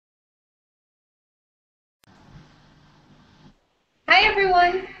Hi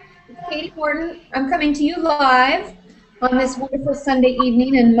everyone, it's Kati Morton. I'm coming to you live on this wonderful Sunday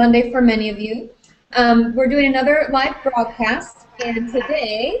evening and Monday for many of you. We're doing another live broadcast, and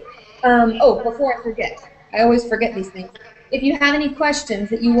today, before I forget, I always forget these things. If you have any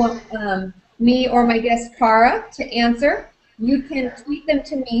questions that you want me or my guest Cara to answer, you can tweet them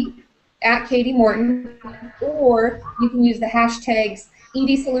to me at Kati Morton, or you can use the hashtags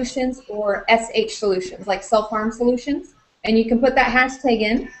ED Solutions or SH Solutions, like self-harm solutions. And you can put that hashtag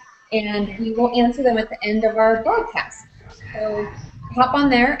in, and we will answer them at the end of our broadcast. So hop on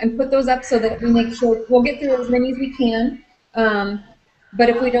there and put those up so that we make sure we'll get through as many as we can. But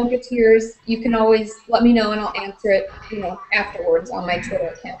if we don't get to yours, you can always let me know and I'll answer it, afterwards on my Twitter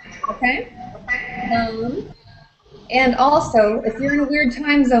account. Okay? And also, if you're in a weird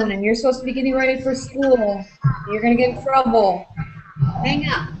time zone and you're supposed to be getting ready for school, you're going to get in trouble, hang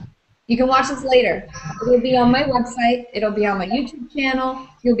up. You can watch this later. It'll be on my website. It'll be on my YouTube channel.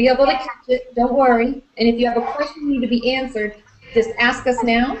 You'll be able to catch it. Don't worry. And if you have a question need to be answered, just ask us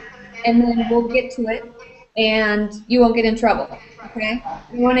now, and then we'll get to it, and you won't get in trouble. Okay?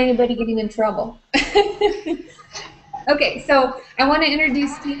 We don't want anybody getting in trouble. Okay, so I want to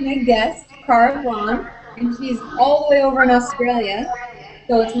introduce to you my guest, Cara Braun, and she's all the way over in Australia.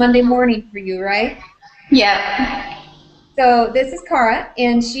 So it's Monday morning for you, right? Yeah. So this is Cara,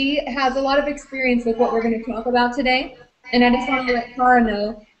 and she has a lot of experience with what we're going to talk about today. And I just want to let Cara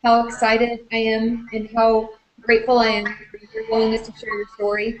know how excited I am and how grateful I am for your willingness to share your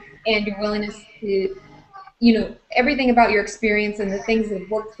story and your willingness to, everything about your experience and the things that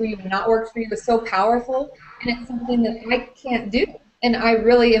have worked for you and not worked for you is so powerful, and it's something that I can't do. And I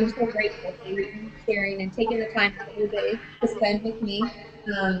really am so grateful for you sharing and taking the time out of your day to spend with me.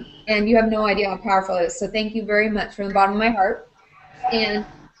 And you have no idea how powerful it is. So thank you very much from the bottom of my heart. And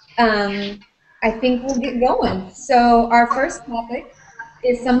I think we'll get going. So our first topic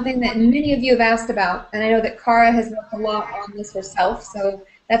is something that many of you have asked about. And I know that Cara has worked a lot on this herself. So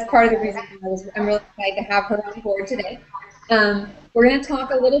that's part of the reason I'm really excited to have her on board today. We're going to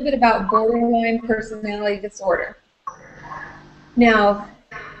talk a little bit about borderline personality disorder. Now,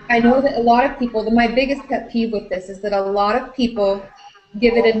 I know that a lot of people, my biggest pet peeve with this is that a lot of people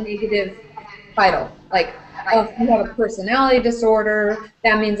give it a negative title. Like, oh, if you have a personality disorder,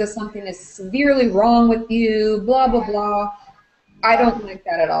 that means that something is severely wrong with you, blah, blah, blah. I don't like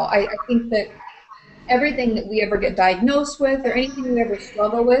that at all. I think that everything that we ever get diagnosed with or anything we ever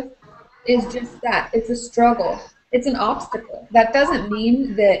struggle with is just that. It's a struggle. It's an obstacle. That doesn't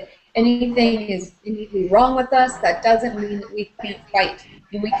mean that anything is innately wrong with us. That doesn't mean that we can't fight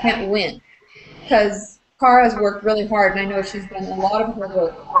and we can't win. Because Cara's worked really hard, and I know she's done a lot of hard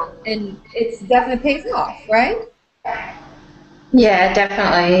work, and it's definitely pays off, right? Yeah,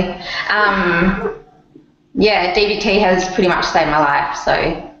 definitely. Yeah, DBT has pretty much saved my life,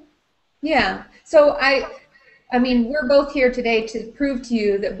 so. Yeah. So I mean, we're both here today to prove to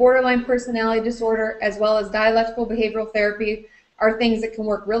you that borderline personality disorder as well as dialectical behavioral therapy are things that can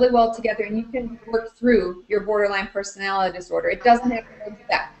work really well together, and you can work through your borderline personality disorder. It doesn't have to hold you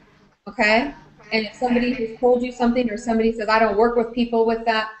back, okay? And if somebody has told you something or somebody says, I don't work with people with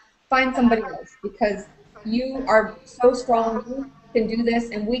that, find somebody else, because you are so strong, you can do this,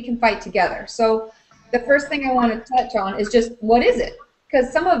 and we can fight together. So the first thing I want to touch on is just, what is it?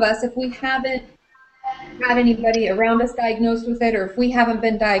 Because some of us, if we haven't had anybody around us diagnosed with it, or if we haven't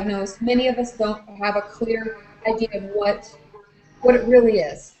been diagnosed, many of us don't have a clear idea of what it really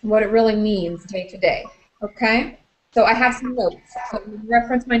is, what it really means day to day, okay? So I have some notes. So I'm going to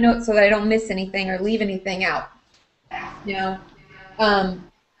reference my notes so that I don't miss anything or leave anything out. Now,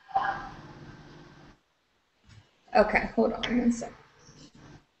 okay, hold on one second.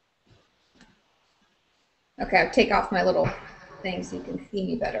 Okay, I'll take off my little thing so you can see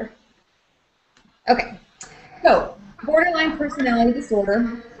me better. Okay, so borderline personality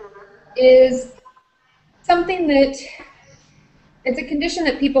disorder is something that, it's a condition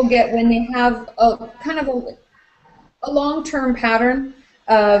that people get when they have a kind of a long-term pattern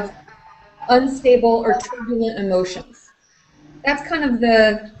of unstable or turbulent emotions. That's kind of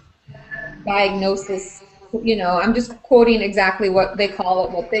the diagnosis, I'm just quoting exactly what they call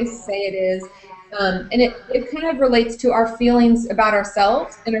it, what they say it is. And it kind of relates to our feelings about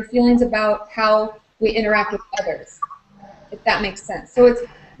ourselves and our feelings about how we interact with others, if that makes sense. So it's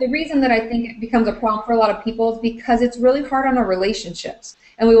the reason that I think it becomes a problem for a lot of people is because it's really hard on our relationships.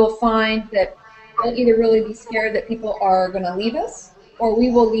 And we will find that we'll either really be scared that people are going to leave us, or we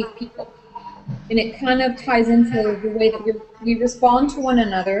will leave people. And it kind of ties into the way that we respond to one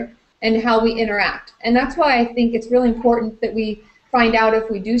another and how we interact. And that's why I think it's really important that we find out if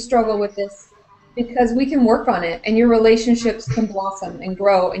we do struggle with this because we can work on it and your relationships can blossom and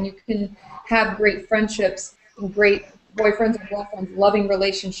grow and you can have great friendships and great boyfriends and girlfriends, loving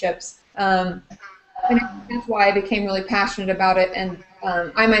relationships. And I think that's why I became really passionate about it. And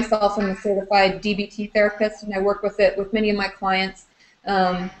I myself am a certified DBT therapist, and I work with it with many of my clients.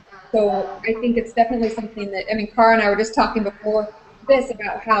 Um, so I think it's definitely something that, I mean, Cara and I were just talking before this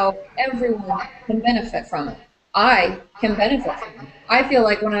about how everyone can benefit from it. I can benefit from it. I feel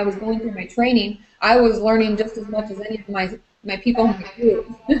like when I was going through my training, I was learning just as much as any of my people in my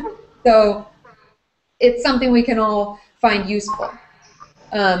group. So it's something we can all find useful.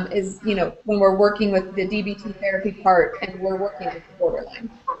 Is, you know, when we're working with the DBT therapy part and we're working with borderline.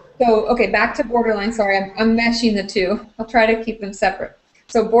 So, okay, back to borderline. Sorry, I'm meshing the two. I'll try to keep them separate.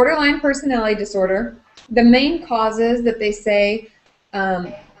 So, borderline personality disorder, the main causes that they say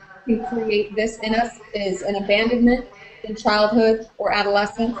can create this in us is an abandonment in childhood or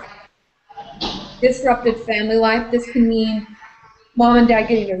adolescence, disrupted family life. This can mean mom and dad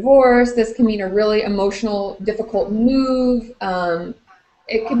getting divorced. This can mean a really emotional, difficult move.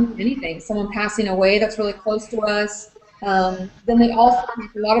 It can mean anything. Someone passing away that's really close to us. Then they also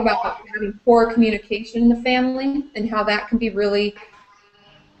talk a lot about having poor communication in the family and how that can be really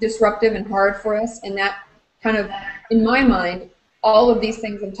disruptive and hard for us. And that kind of, in my mind, all of these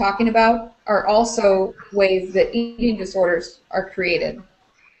things I'm talking about are also ways that eating disorders are created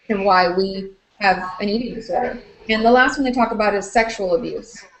and why we have an eating disorder. And the last one they talk about is sexual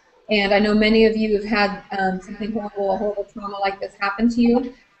abuse. And I know many of you have had something horrible, a horrible trauma like this happen to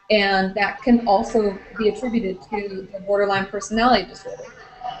you, and that can also be attributed to the borderline personality disorder.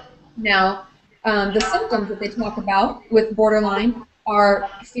 Now, the symptoms that they talk about with borderline are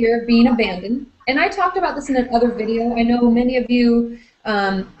fear of being abandoned. And I talked about this in another video. I know many of you,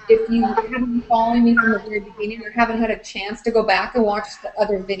 if you haven't been following me from the very beginning or haven't had a chance to go back and watch the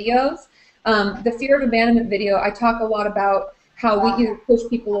other videos, the fear of abandonment video, I talk a lot about how we either push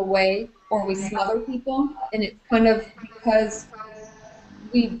people away or we smother people. And it's kind of because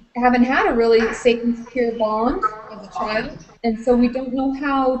we haven't had a really safe and secure bond as a child, and so we don't know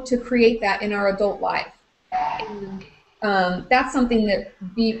how to create that in our adult life. And that's something that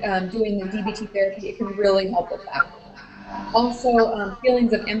doing the DBT therapy, it can really help with that. Also,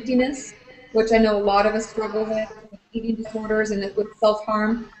 feelings of emptiness, which I know a lot of us struggle with eating disorders and with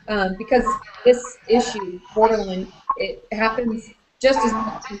self-harm, because this issue, borderline, it happens just as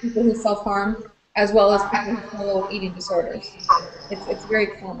much in people who self-harm as well as people who struggle with eating disorders. It's very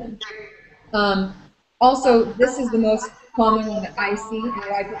common. Also, this is the most common one that I see and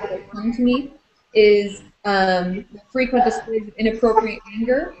why people that come to me is frequent displays of inappropriate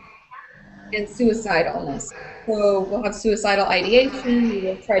anger and suicidalness. So we'll have suicidal ideation, we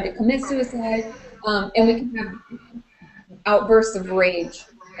will try to commit suicide, and we can have outbursts of rage.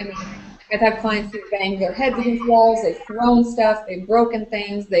 I mean, I've had clients who bang their heads against walls, they've thrown stuff, they've broken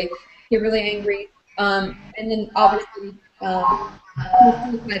things, they get really angry, and then obviously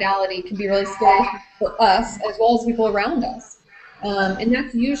suicidality can be really scary for us as well as people around us. And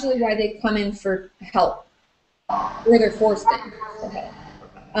that's usually why they come in for help, or they're forced in for help.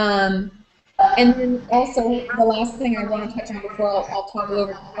 And then also, the last thing I want to touch on before I'll toggle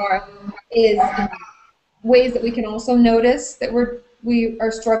over to Cara is ways that we can also notice that we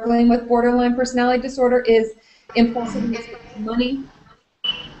are struggling with borderline personality disorder is impulsiveness with money,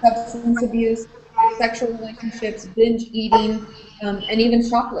 substance abuse, sexual relationships, binge eating, and even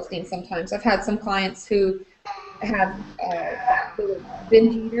shoplifting sometimes. I've had some clients who have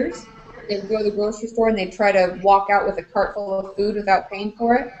binge eaters. They would go to the grocery store and they'd try to walk out with a cart full of food without paying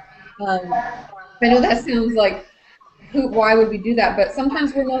for it. I know that sounds like, why would we do that? But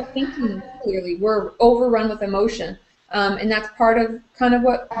sometimes we're not thinking clearly. We're overrun with emotion. And that's part of kind of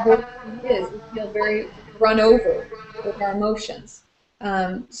what borderline is. We feel very run over with our emotions.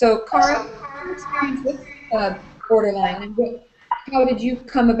 So, Cara, your experience with borderline, and how did you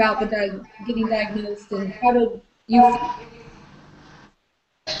come about getting diagnosed, and how did you feel?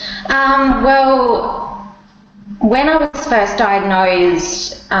 Well, when I was first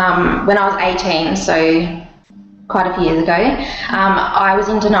diagnosed, when I was 18, so quite a few years ago, I was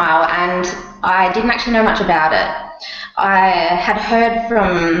in denial and I didn't actually know much about it. I had heard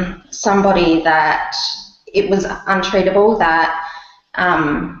from somebody that it was untreatable, that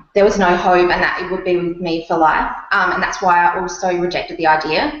there was no hope and that it would be with me for life. And that's why I also rejected the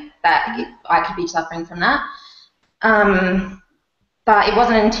idea that I could be suffering from that. But it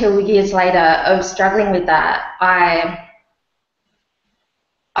wasn't until years later of struggling with that, I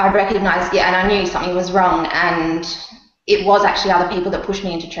recognised, yeah, and I knew something was wrong, and it was actually other people that pushed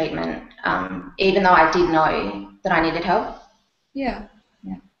me into treatment, even though I did know that I needed help. Yeah.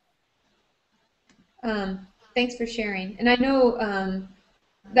 Thanks for sharing. And I know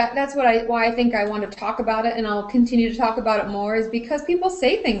that's why I think I want to talk about it, and I'll continue to talk about it more, is because people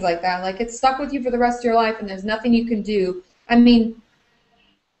say things like that, like it's stuck with you for the rest of your life, and there's nothing you can do. I mean,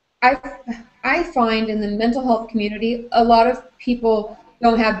 I I find in the mental health community, a lot of people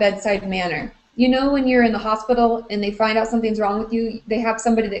don't have bedside manner. You know, when you're in the hospital and they find out something's wrong with you, they have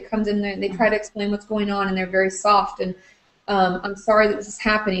somebody that comes in there and they try to explain what's going on, and they're very soft and I'm sorry that this is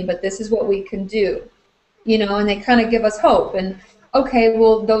happening, but this is what we can do. You know, and they kind of give us hope. And okay,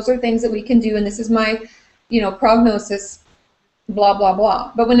 well, those are things that we can do, and this is my, prognosis, blah blah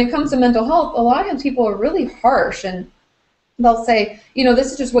blah. But when it comes to mental health, a lot of times people are really harsh, and they'll say,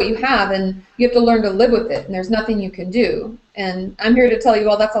 this is just what you have, and you have to learn to live with it, and there's nothing you can do. And I'm here to tell you,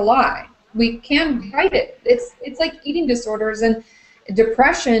 well, that's a lie. We can fight it. It's like eating disorders and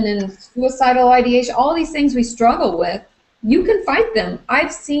depression and suicidal ideation, all these things we struggle with. You can fight them.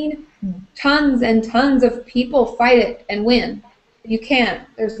 I've seen tons and tons of people fight it and win. You can.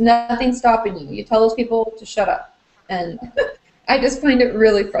 There's nothing stopping you. You tell those people to shut up. And I just find it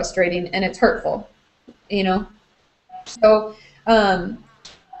really frustrating, and it's hurtful, you know. So on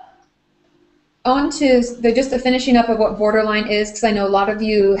to just the finishing up of what borderline is, because I know a lot of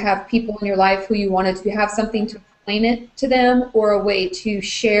you have people in your life who you wanted to have something to explain it to them, or a way to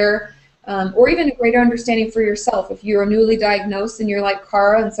share, or even a greater understanding for yourself. If you're newly diagnosed and you're like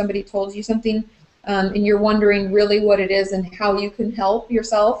Cara and somebody told you something, and you're wondering really what it is and how you can help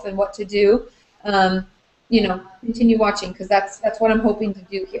yourself and what to do, continue watching, because that's what I'm hoping to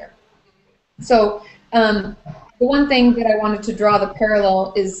do here. So the one thing that I wanted to draw the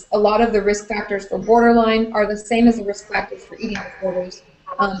parallel is a lot of the risk factors for borderline are the same as the risk factors for eating disorders.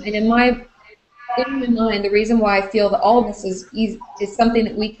 And in my mind, the reason why I feel that all of this is something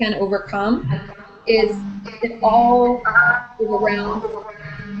that we can overcome is it all is around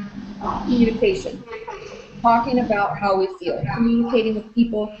communication, talking about how we feel, communicating with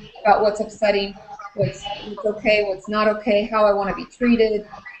people about what's upsetting, what's okay, what's not okay, how I want to be treated.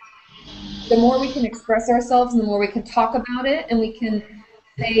 The more we can express ourselves and the more we can talk about it, and we can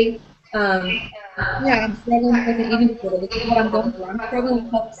say, yeah, I'm struggling with an eating disorder. This is what I'm going through. I'm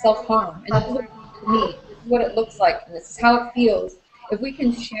struggling with self-harm, and this is what it means for me. This is what it looks like, and this is how it feels. If we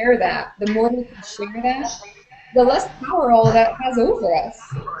can share that, the more we can share that, the less power all of that has over us.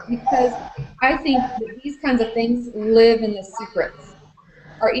 Because I think that these kinds of things live in the secrets.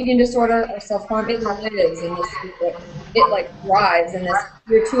 Our eating disorder, our self-harm, it lives in this secret. It like thrives in this.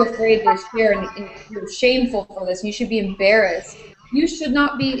 You're too afraid to share, and you're shameful for this. You should be embarrassed. You should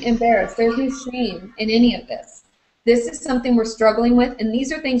not be embarrassed. There's no shame in any of this. This is something we're struggling with, and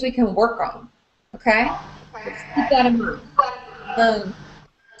these are things we can work on. Okay? Let's keep that in mind.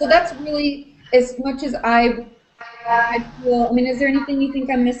 So that's really as much as I feel. I mean, is there anything you think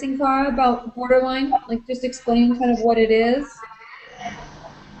I'm missing, Cara, about borderline? Like just explaining kind of what it is?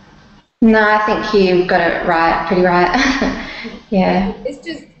 No, I think you got it right, pretty right. Yeah. It's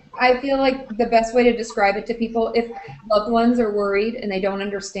just, I feel like the best way to describe it to people, if loved ones are worried and they don't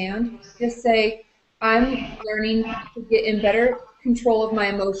understand, just say, I'm learning to get in better control of my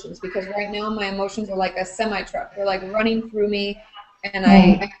emotions, because right now my emotions are like a semi-truck. They're like running through me, and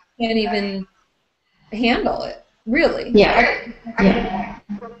I can't even handle it, really. Yeah. Yeah.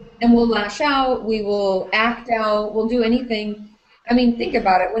 And we'll lash out, we will act out, we'll do anything. I mean, think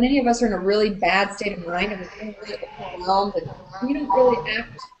about it. When any of us are in a really bad state of mind and we're feeling really overwhelmed, and we don't really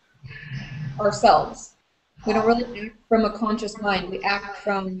act ourselves. We don't really act from a conscious mind. We act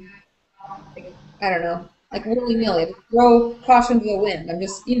from, like, I don't know, like willy-nilly. Throw caution to the wind. I'm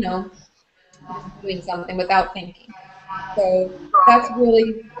just, just doing something without thinking. So that's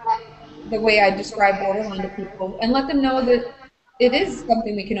really the way I describe borderline to people, and let them know that it is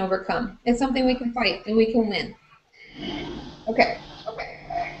something we can overcome. It's something we can fight and we can win. Okay.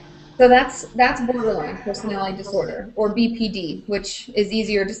 So that's borderline personality disorder, or BPD, which is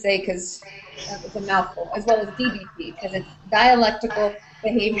easier to say because it's a mouthful, as well as DBT because it's dialectical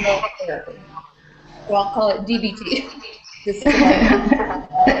behavioral therapy. So I'll call it DBT.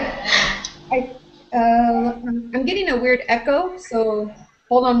 I'm getting a weird echo, so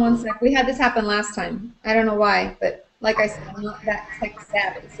hold on one sec. We had this happen last time. I don't know why, but like I said, I'm not that tech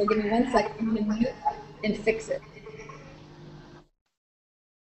savvy. So give me one sec. I'm going to mute and fix it.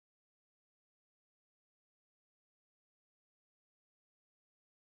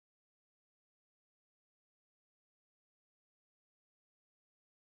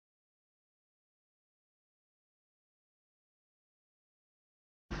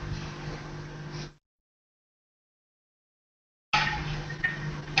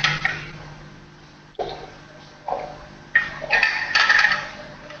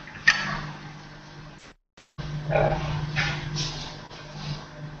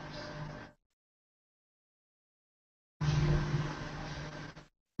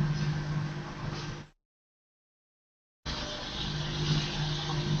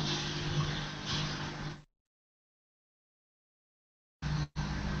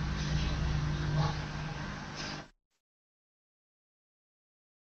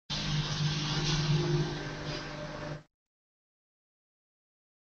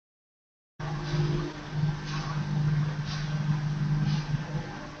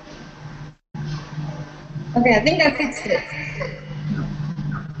 Okay, I think I fixed it.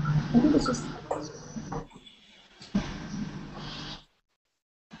 I think it's just...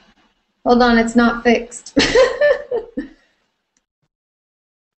 Hold on, it's not fixed.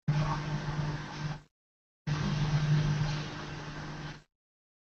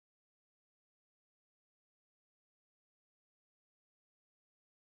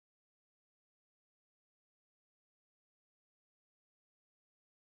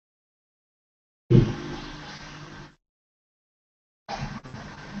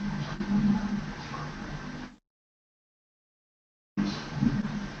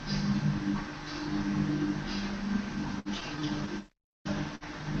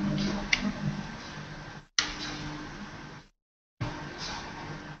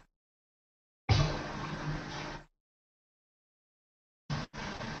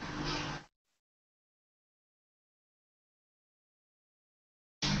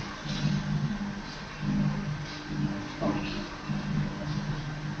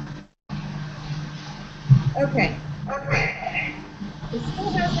 Okay. It still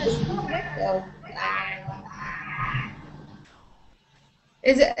has that echo.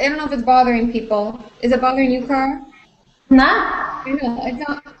 Is it? I don't know if it's bothering people. Is it bothering you, Cara? No? I know. It's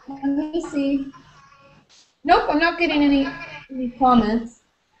not. Let me see. Nope, I'm not getting any comments.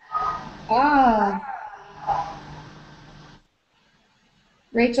 Ah,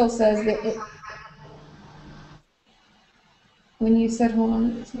 Rachel says that when you said hold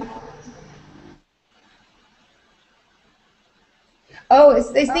on. Oh,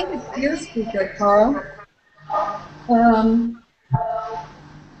 they think it's your speaker, Carl.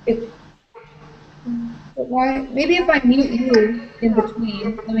 If but why? Maybe if I mute you in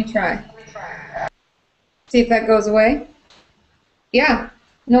between. Let me try. See if that goes away. Yeah,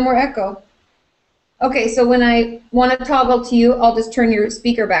 no more echo. Okay, so when I want to toggle to you, I'll just turn your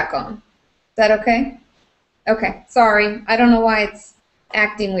speaker back on. Is that okay? Okay, sorry. I don't know why it's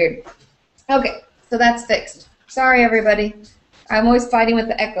acting weird. Okay, so that's fixed. Sorry, everybody. I'm always fighting with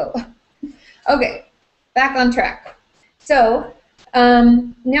the echo. Okay, back on track. So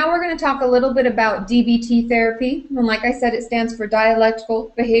now we're going to talk a little bit about DBT therapy. And like I said, it stands for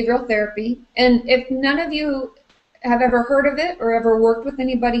Dialectical Behavioral Therapy. And if none of you have ever heard of it or ever worked with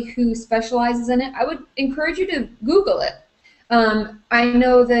anybody who specializes in it, I would encourage you to Google it. I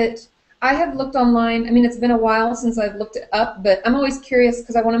know that I have looked online. I mean, it's been a while since I've looked it up, but I'm always curious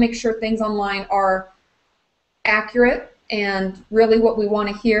because I want to make sure things online are accurate and really what we want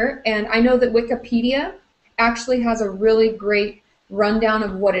to hear. And I know that Wikipedia actually has a really great rundown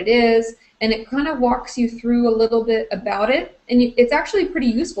of what it is, and it kind of walks you through a little bit about it. And it's actually pretty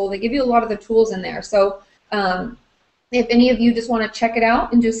useful. They give you a lot of the tools in there. So if any of you just want to check it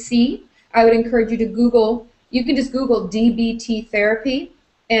out and just see, I would encourage you to Google. You can just Google DBT therapy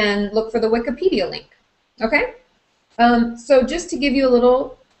and look for the Wikipedia link. Okay? So just to give you a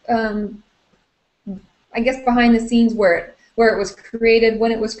little, I guess, behind the scenes where it was created,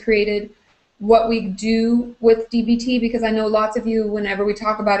 when it was created, what we do with DBT, because I know lots of you, whenever we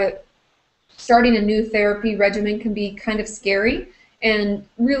talk about it, starting a new therapy regimen can be kind of scary. And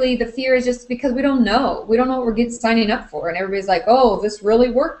really, the fear is just because we don't know. We don't know what we're signing up for. And everybody's like, oh, this really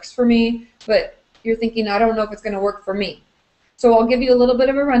works for me. But you're thinking, I don't know if it's going to work for me. So I'll give you a little bit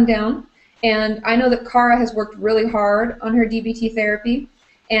of a rundown. And I know that Cara has worked really hard on her DBT therapy.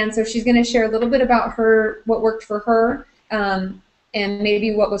 And so she's going to share a little bit about what worked for her, and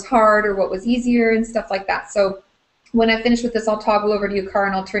maybe what was hard or what was easier and stuff like that. So when I finish with this, I'll toggle over to you, Cara,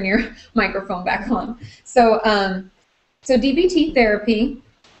 and I'll turn your microphone back on. So DBT therapy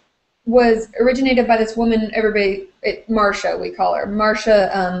was originated by this woman, Marsha, we call her,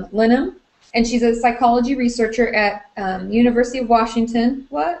 Marsha Linnea, and she's a psychology researcher at University of Washington.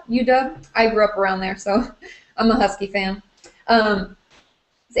 What? UW? I grew up around there, so I'm a Husky fan.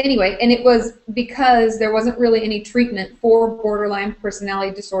 Anyway, and it was because there wasn't really any treatment for borderline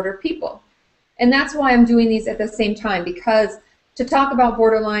personality disorder people. And that's why I'm doing these at the same time, because to talk about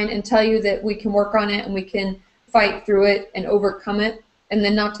borderline and tell you that we can work on it and we can fight through it and overcome it, and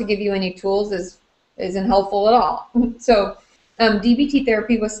then not to give you any tools isn't helpful at all. So DBT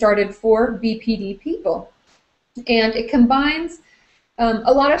therapy was started for BPD people, and it combines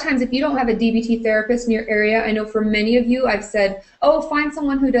a lot of times if you don't have a DBT therapist in your area, I know for many of you I've said, oh, find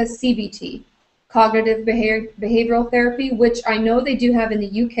someone who does CBT, cognitive behavioral therapy, which I know they do have in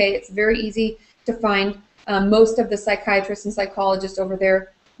the UK. It's very easy to find. Most of the psychiatrists and psychologists over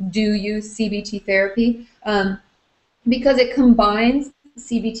there do use CBT therapy because it combines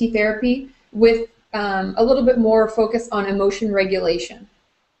CBT therapy with a little bit more focus on emotion regulation.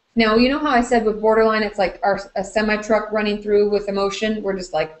 Now, you know how I said with borderline, it's like a semi-truck running through with emotion. We're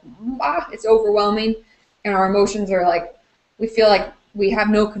just like, it's overwhelming. and our emotions are like, we feel like we have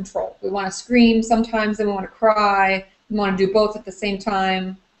no control. We want to scream sometimes, and we want to cry. We want to do both at the same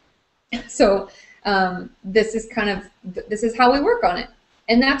time. So this is how we work on it.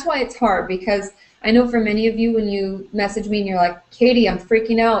 And that's why it's hard, because I know for many of you, when you message me and you're like, Katie, I'm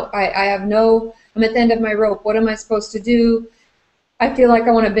freaking out. I'm at the end of my rope. What am I supposed to do? I feel like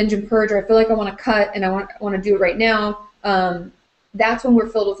I want to binge and purge, or I feel like I want to cut, and I want to do it right now. That's when we're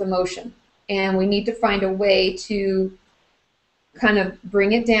filled with emotion. And we need to find a way to kind of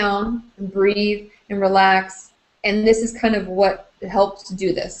bring it down and breathe and relax. And this is kind of what helps to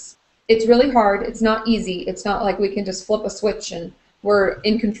do this. It's really hard. It's not easy. It's not like we can just flip a switch and we're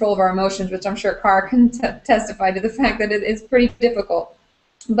in control of our emotions, which I'm sure Cara can testify to the fact that it is pretty difficult.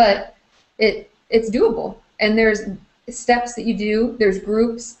 But it's doable. And there's steps that you do. There's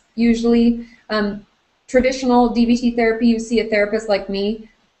groups usually. Traditional DBT therapy, you see a therapist like me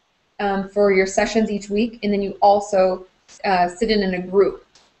for your sessions each week, and then you also sit in a group.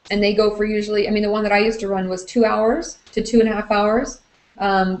 And they go for usually, the one that I used to run was 2 hours to 2.5 hours.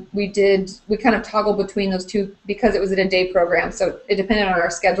 We kind of toggled between those two because it was a day program, so it depended on our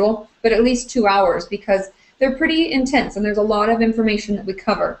schedule, but at least 2 hours, because they're pretty intense and there's a lot of information that we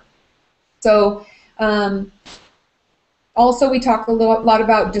cover. So also we talk a lot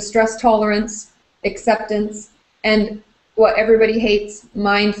about distress tolerance, acceptance, and what everybody hates,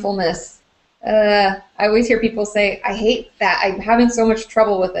 mindfulness. I always hear people say, I hate that, I'm having so much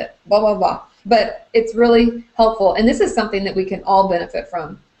trouble with it, blah, blah, blah. But it's really helpful, and this is something that we can all benefit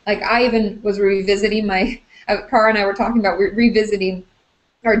from. Like, I even was revisiting Cara and I were talking about revisiting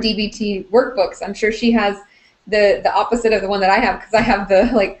our DBT workbooks. I'm sure she has the opposite of the one that I have, because I have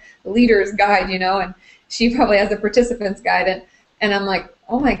the leader's guide, and she probably has the participant's guide, and I'm like,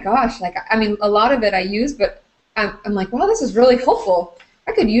 oh my gosh, a lot of it I use, but I'm like, wow, this is really helpful.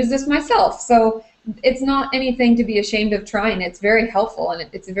 I could use this myself. So it's not anything to be ashamed of trying. It's very helpful, and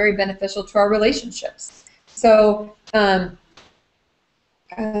it's very beneficial to our relationships. So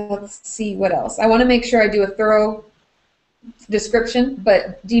let's see what else. I want to make sure I do a thorough description,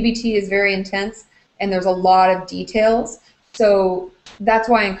 but DBT is very intense, and there's a lot of details. So that's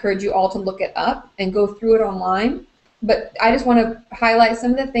why I encourage you all to look it up and go through it online. But I just want to highlight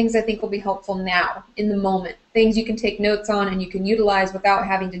some of the things I think will be helpful now, in the moment. Things you can take notes on and you can utilize without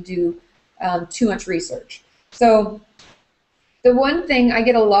having to do too much research. So the one thing, I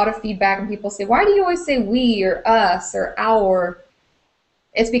get a lot of feedback and people say, why do you always say we or us or our?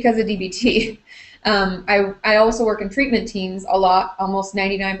 It's because of DBT. I also work in treatment teams a lot, almost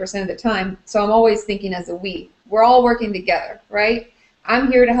 99% of the time, so I'm always thinking as a we. We're all working together, right?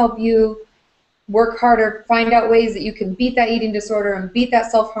 I'm here to help you work harder, find out ways that you can beat that eating disorder and beat that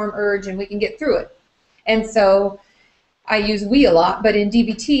self-harm urge, and we can get through it. And so I use we a lot, but in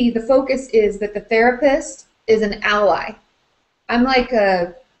DBT, the focus is that the therapist is an ally. I'm like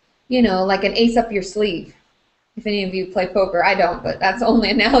like an ace up your sleeve. If any of you play poker, I don't, but that's the only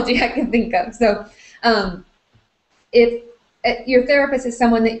analogy I can think of. So if your therapist is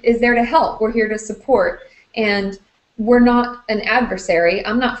someone that is there to help, we're here to support, and we're not an adversary.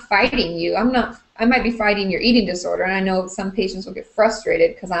 I'm not fighting you. I might be fighting your eating disorder, and I know some patients will get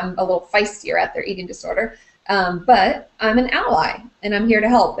frustrated because I'm a little feistier at their eating disorder, but I'm an ally, and I'm here to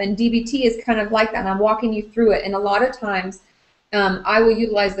help, and DBT is kind of like that, and I'm walking you through it, and a lot of times I will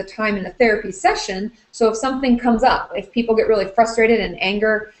utilize the time in a therapy session, so if something comes up, if people get really frustrated and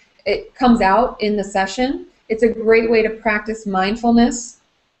anger, it comes out in the session. It's a great way to practice mindfulness,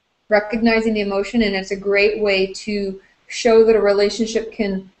 recognizing the emotion, and it's a great way to show that a relationship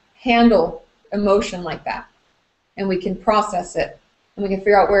can handle emotion like that, and we can process it, and we can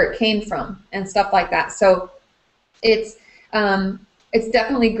figure out where it came from and stuff like that. So it's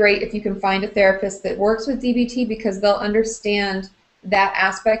definitely great if you can find a therapist that works with DBT, because they'll understand that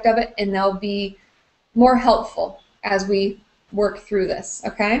aspect of it, and they'll be more helpful as we work through this,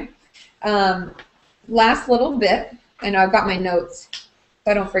 okay? Last little bit, I know I've got my notes,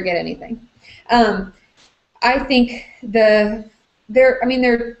 so I don't forget anything. I think there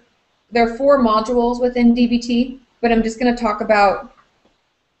are 4 modules within DBT, but I'm just going to talk about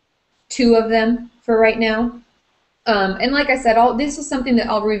 2 of them for right now. And like I said, this is something that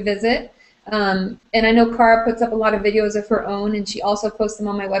I'll revisit. And I know Cara puts up a lot of videos of her own, and she also posts them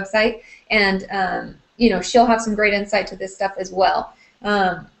on my website. And she'll have some great insight to this stuff as well.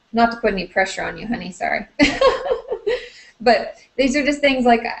 Not to put any pressure on you, honey, sorry. But these are just things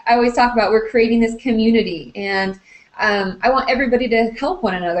like I always talk about. We're creating this community, and I want everybody to help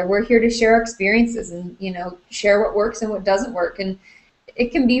one another. We're here to share our experiences and share what works and what doesn't work. And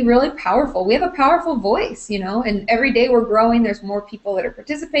it can be really powerful. We have a powerful voice, you know, and every day we're growing. There's more people that are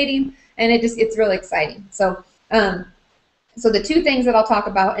participating, and it's really exciting. So, so the two things that I'll talk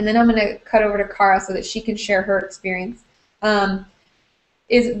about, and then I'm going to cut over to Cara so that she can share her experience,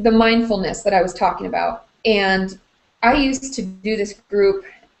 is the mindfulness that I was talking about. And I used to do this group,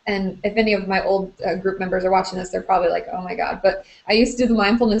 and if any of my old group members are watching this, they're probably like, oh my God, but I used to do the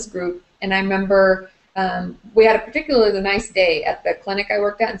mindfulness group, and I remember we had a particularly nice day at the clinic I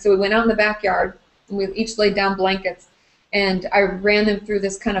worked at, and so we went out in the backyard, and we each laid down blankets, and I ran them through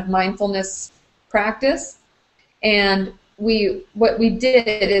this kind of mindfulness practice. And what we did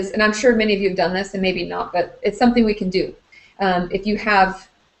is, and I'm sure many of you have done this, and maybe not, but it's something we can do. If you have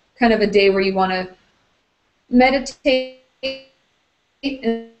kind of a day where you want to meditate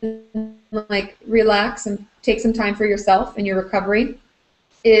and like relax and take some time for yourself in your recovery,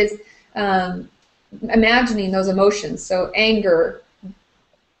 is imagining those emotions. So anger,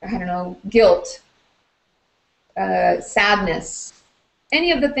 I don't know, guilt, sadness,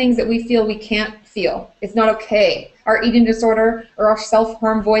 any of the things that we feel we can't feel. It's not okay. Our eating disorder or our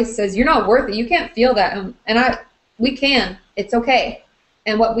self-harm voice says, you're not worth it. You can't feel that. We can. It's okay.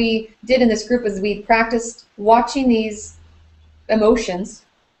 And what we did in this group is we practiced watching these emotions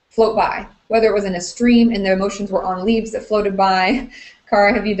float by, whether it was in a stream and the emotions were on leaves that floated by.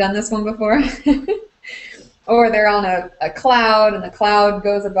 Cara, have you done this one before? Or they're on a cloud and the cloud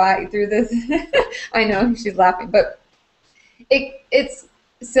goes by through this. I know, she's laughing, but it's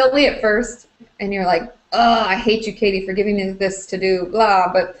silly at first, and you're like, oh, I hate you, Katie, for giving me this to do,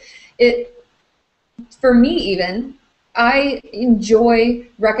 blah. But for me even, I enjoy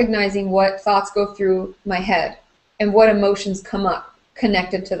recognizing what thoughts go through my head and what emotions come up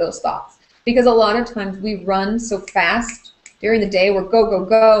connected to those thoughts. Because a lot of times we run so fast during the day, we're go, go,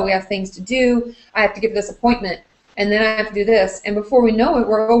 go, we have things to do, I have to get this appointment, and then I have to do this, and before we know it,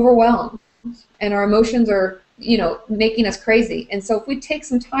 we're overwhelmed, and our emotions are, you know, making us crazy. And so if we take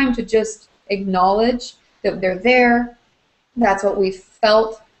some time to just acknowledge that they're there, that's what we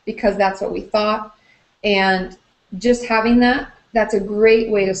felt because that's what we thought, and just having that, that's a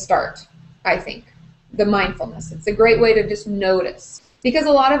great way to start, I think, the mindfulness. It's a great way to just notice. Because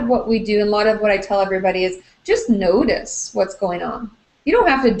a lot of what we do and a lot of what I tell everybody is just notice what's going on. You don't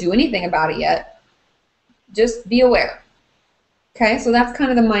have to do anything about it yet. Just be aware. Okay, so that's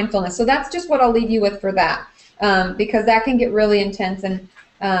kind of the mindfulness. So that's just what I'll leave you with for that, because that can get really intense. And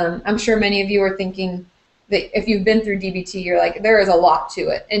I'm sure many of you are thinking that if you've been through DBT, you're like, there is a lot to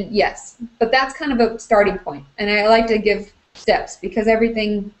it. And yes, but that's kind of a starting point. And I like to give steps because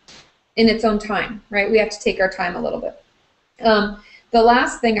everything in its own time, right? We have to take our time a little bit. The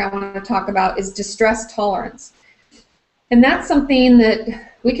last thing I want to talk about is distress tolerance. And that's something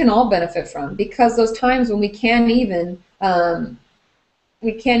that we can all benefit from, because those times when we can't even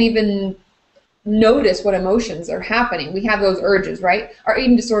notice what emotions are happening. We have those urges, right? Our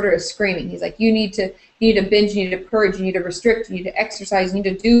eating disorder is screaming. He's like, you need to binge, you need to purge, you need to restrict, you need to exercise, you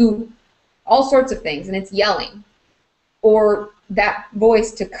need to do all sorts of things, and it's yelling. Or that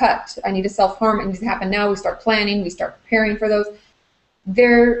voice to cut, I need to self-harm, it needs to happen now. We start planning, we start preparing for those.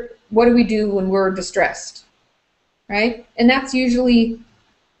 What do we do when we're distressed, right? And that's usually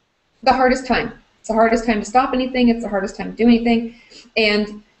the hardest time. It's the hardest time to stop anything. It's the hardest time to do anything.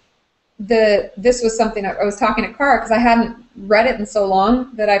 And this was something I was talking to Cara because I hadn't read it in so long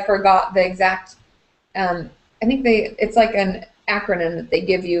that I forgot the exact. I think it's like an acronym that they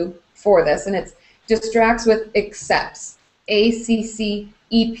give you for this, and it's distracts with accepts. ACCEPTS.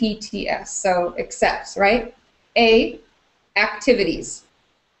 So accepts, right? A, activities.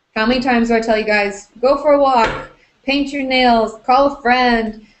 How many times do I tell you guys, go for a walk, paint your nails, call a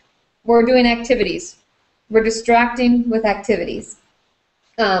friend? We're doing activities. We're distracting with activities.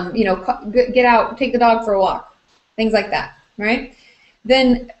 You know, get out, take the dog for a walk, things like that, right?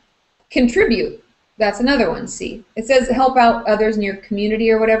 Then contribute. That's another one, C. It says help out others in your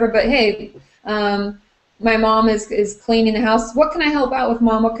community or whatever, but hey, my mom is cleaning the house. What can I help out with,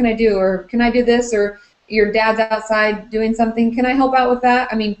 Mom? What can I do? Or can I do this? Or your dad's outside doing something. Can I help out with that?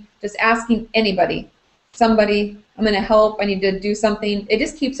 I mean, just asking anybody, somebody, I'm going to help. I need to do something. It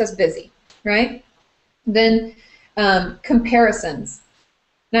just keeps us busy, right? Then comparisons.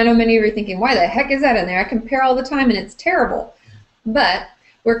 And I know many of you are thinking, why the heck is that in there? I compare all the time, and it's terrible. But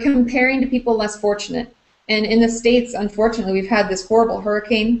we're comparing to people less fortunate. And in the States, unfortunately, we've had this horrible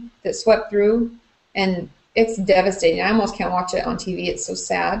hurricane that swept through, and it's devastating. I almost can't watch it on TV. It's so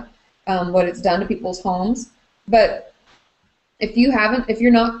sad what it's done to people's homes. But if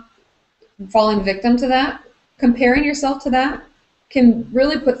you're not falling victim to that, comparing yourself to that can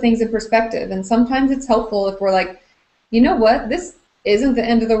really put things in perspective. And sometimes it's helpful if we're like, you know what, this isn't the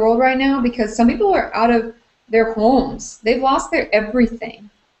end of the world right now, because some people are out of their homes. They've lost their everything.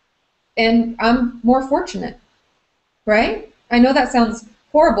 And I'm more fortunate, right? I know that sounds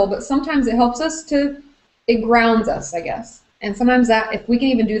horrible, but sometimes it helps us to, it grounds us, I guess. And sometimes that, if we can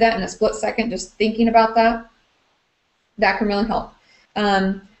even do that in a split second, just thinking about that, that can really help.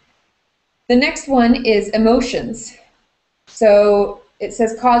 The next one is emotions. So it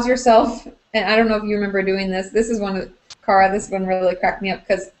says cause yourself, and I don't know if you remember doing this. This is one of, Cara, this one really cracked me up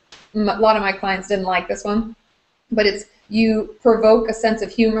because a lot of my clients didn't like this one. But it's you provoke a sense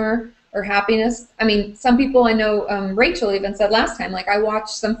of humor or happiness. I mean, some people I know, Rachel even said last time, like I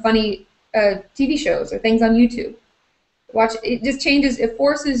watched some funny TV shows or things on YouTube. Watch, it just changes, it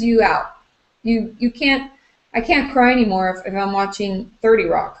forces you out. You can't, I can't cry anymore if I'm watching 30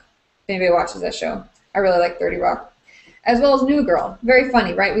 Rock. If anybody watches that show. I really like 30 Rock. As well as New Girl. Very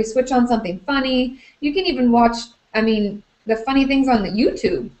funny, right? We switch on something funny. You can even watch, I mean, the funny things on the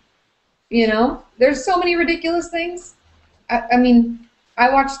YouTube. You know, there's so many ridiculous things. I mean,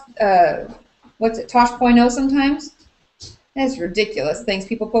 I watch, what's it, Tosh.0 sometimes. That's ridiculous things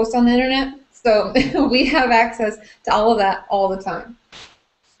people post on the internet. So we have access to all of that all the time.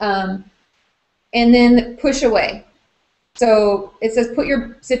 And then push away. So it says put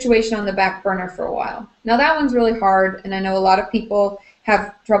your situation on the back burner for a while. Now that one's really hard, and I know a lot of people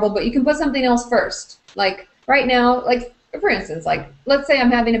have trouble, but you can put something else first. Like right now, like for instance, like let's say I'm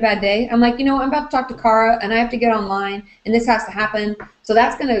having a bad day. I'm like, you know, I'm about to talk to Cara, and I have to get online, and this has to happen. So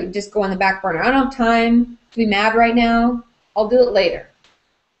that's going to just go on the back burner. I don't have time to be mad right now. I'll do it later.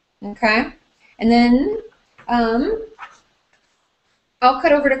 Okay? And then I'll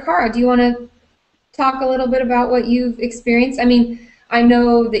cut over to Cara. Do you want to talk a little bit about what you've experienced? I mean, I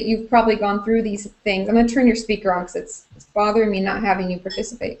know that you've probably gone through these things. I'm going to turn your speaker on because it's bothering me not having you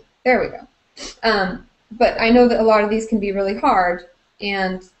participate. There we go. But I know that a lot of these can be really hard.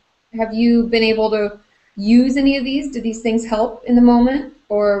 And have you been able to use any of these? Do these things help in the moment?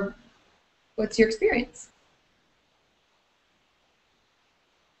 Or what's your experience?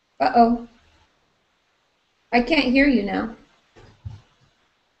 Uh-oh. I can't hear you now.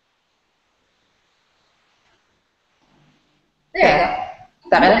 There you go. Is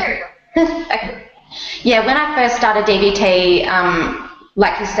that better? Okay. Yeah, when I first started DBT,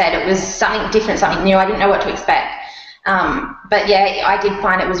 like you said, it was something different, something new. I didn't know what to expect. But yeah, I did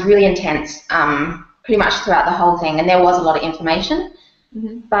find it was really intense, pretty much throughout the whole thing, and there was a lot of information.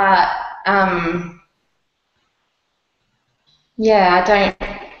 Mm-hmm. But yeah,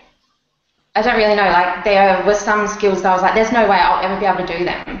 I don't really know. Like there were some skills that I was like, there's no way I'll ever be able to do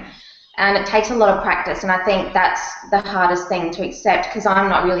them. And it takes a lot of practice, and I think that's the hardest thing to accept because I'm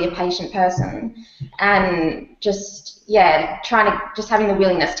not really a patient person. And just, yeah, just having the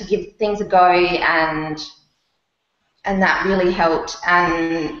willingness to give things a go, and that really helped.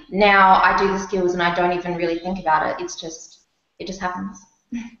 And now I do the skills and I don't even really think about it. It just happens.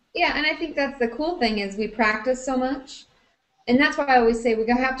 Yeah, and I think that's the cool thing is we practice so much. And that's why I always say we're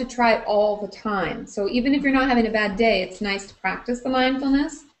going to have to try it all the time. So even if you're not having a bad day, it's nice to practice the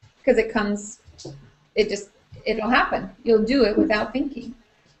mindfulness. Because it'll happen. You'll do it without thinking.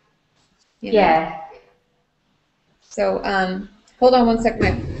 You know? Yeah. So, hold on one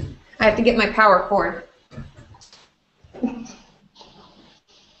second. I have to get my power cord.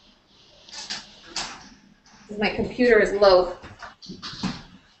 My computer is low.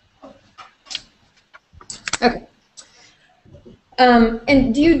 Okay.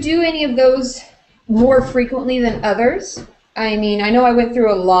 And do you do any of those more frequently than others? I mean, I know I went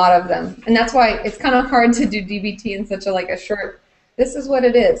through a lot of them, and that's why it's kind of hard to do DBT in such a short, this is what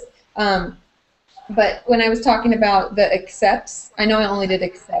it is. But when I was talking about the accepts, I know I only did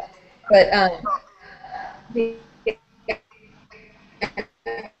accept, but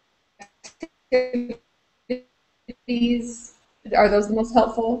these, are those the most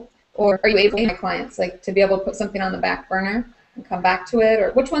helpful? Or are you able to my clients, like to be able to put something on the back burner and come back to it?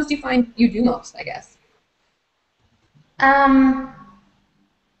 Or which ones do you find you do most, I guess? I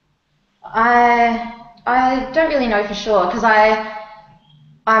don't really know for sure because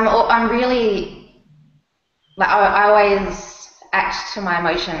I'm really like I always act to my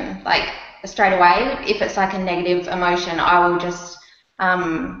emotion like straight away. If it's like a negative emotion, I will just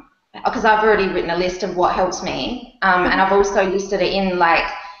because I've already written a list of what helps me, and I've also listed it in like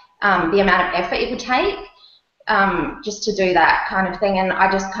the amount of effort it would take. Just to do that kind of thing, and I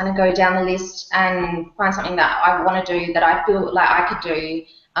just kind of go down the list and find something that I want to do that I feel like I could do,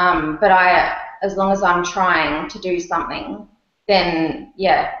 but as long as I'm trying to do something, then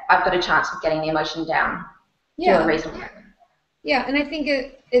yeah, I've got a chance of getting the emotion down. Yeah. To a reasonable. Yeah, and I think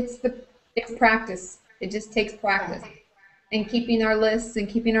it's practice. It just takes practice. and keeping our lists and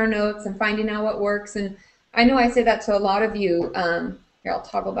keeping our notes and finding out what works. And I know I say that to a lot of you. Here, I'll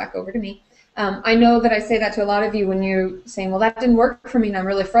toggle back over to me. I know that I say that to a lot of you when you're saying, well, that didn't work for me and I'm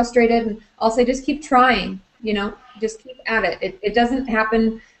really frustrated. And I'll say, just keep trying, you know, just keep at it. It doesn't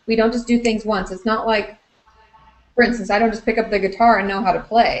happen. We don't just do things once. It's not like, for instance, I don't just pick up the guitar and know how to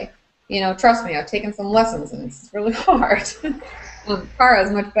play. You know, trust me, I've taken some lessons and it's really hard. Cara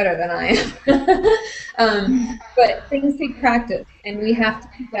is much better than I am. But things take practice and we have to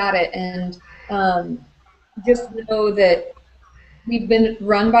keep at it, and just know that we've been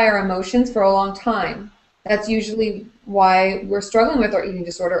run by our emotions for a long time. That's usually why we're struggling with our eating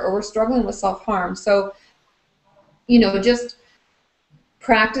disorder or we're struggling with self-harm. So, you know, just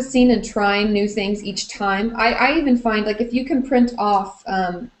practicing and trying new things each time. I even find, like, if you can print off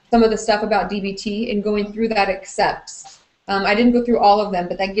some of the stuff about DBT and going through that accepts. I didn't go through all of them,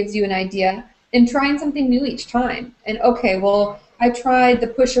 but that gives you an idea. And trying something new each time. And okay, well, I tried the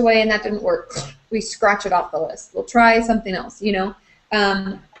push away and that didn't work. We scratch it off the list. We'll try something else, you know.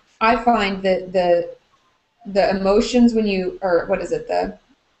 I find that the emotions when you, or what is it,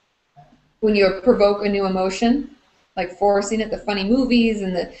 when you provoke a new emotion, like forcing it, the funny movies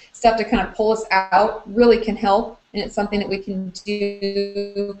and the stuff to kind of pull us out really can help, and it's something that we can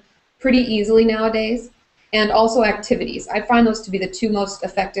do pretty easily nowadays. And also activities. I find those to be the two most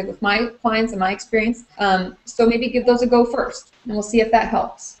effective with my clients in my experience. So maybe give those a go first, and we'll see if that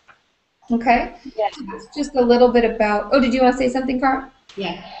helps. Okay? Yeah. That's just a little bit about, oh, did you want to say something, Cara?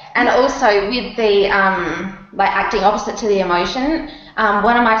 Yeah, and also with the like acting opposite to the emotion,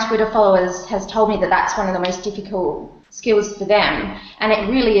 one of my Twitter followers has told me that that's one of the most difficult skills for them, and it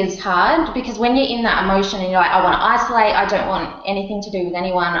really is hard because when you're in that emotion and you're like, I want to isolate, I don't want anything to do with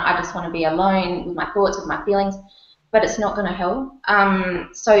anyone, I just want to be alone with my thoughts, with my feelings, but it's not going to help.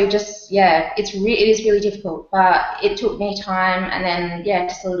 So just, yeah, it is really difficult, but it took me time, and then, yeah,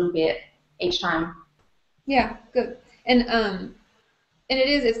 just a little bit each time. Yeah, good. And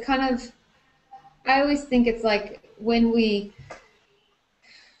it's kind of, I always think it's like when we're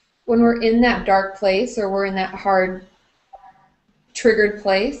in that dark place or we're in that hard triggered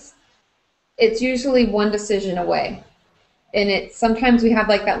place, it's usually one decision away. And it's sometimes we have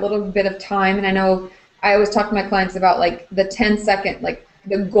like that little bit of time, and I know I always talk to my clients about like the 10-second, like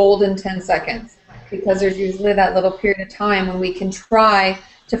the golden 10 seconds, because there's usually that little period of time when we can try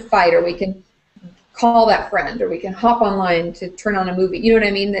to fight, or we can call that friend, or we can hop online to turn on a movie. You know what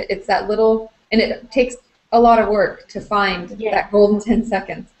I mean? It's that little, and it takes a lot of work to find that golden 10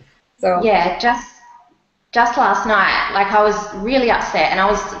 seconds. So yeah, just last night, like I was really upset and I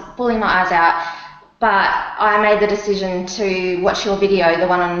was bawling my eyes out, but I made the decision to watch your video, the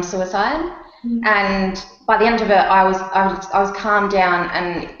one on suicide, and by the end of it, I was calmed down,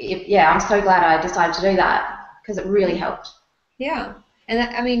 and yeah, I'm so glad I decided to do that because it really helped. Yeah, and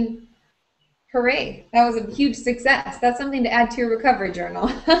that, I mean, hooray! That was a huge success. That's something to add to your recovery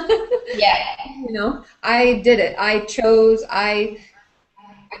journal. Yeah. You know, I did it. I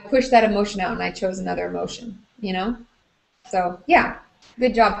pushed that emotion out and I chose another emotion, you know? So, yeah,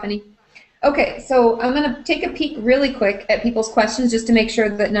 good job, honey. Okay, so I'm going to take a peek really quick at people's questions just to make sure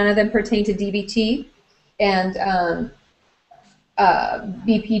that none of them pertain to DBT and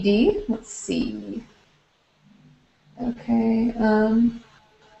BPD. Let's see. Okay.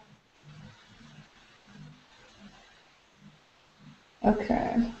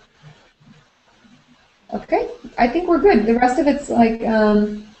 Okay. Okay, I think we're good. The rest of it's like,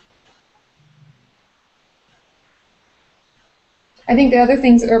 I think the other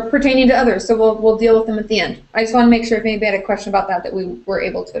things are pertaining to others, so we'll deal with them at the end. I just want to make sure if anybody had a question about that we were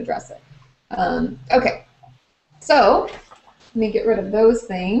able to address it. Okay, so let me get rid of those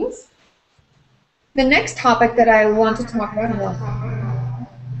things. The next topic that I want to talk about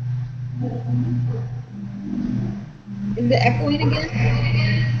is it echoing again?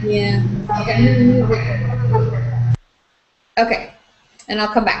 Yeah. Okay, I'm gonna move it. Okay, and I'll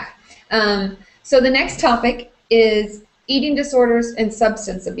come back. So the next topic is eating disorders and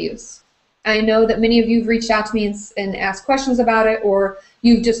substance abuse. I know that many of you have reached out to me and asked questions about it, or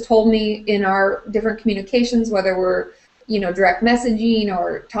you've just told me in our different communications, whether we're, you know, direct messaging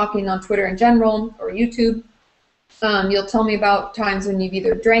or talking on Twitter in general or YouTube. You'll tell me about times when you've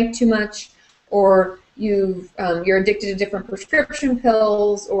either drank too much, or you're addicted to different prescription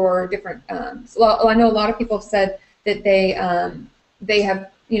pills, or different. So I know a lot of people have said that they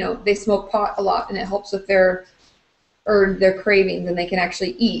have, you know, they smoke pot a lot and it helps with their cravings and they can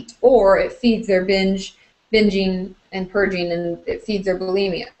actually eat, or it feeds their binging and purging, and it feeds their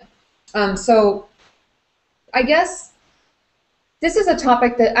bulimia. So I guess this is a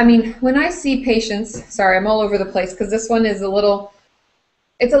topic that, I mean, when I see patients, sorry, I'm all over the place because this one is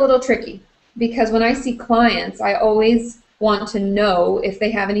it's a little tricky, because when I see clients, I always want to know if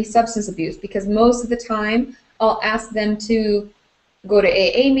they have any substance abuse, because most of the time I'll ask them to go to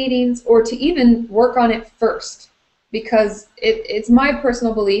AA meetings or to even work on it first, because it's my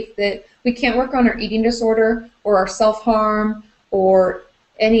personal belief that we can't work on our eating disorder or our self-harm or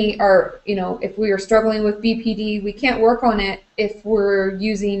if we are struggling with BPD, we can't work on it if we're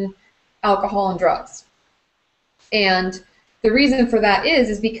using alcohol and drugs. And the reason for that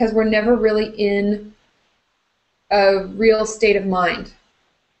is because we're never really in a real state of mind.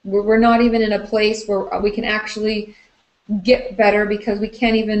 We're not even in a place where we can actually get better, because we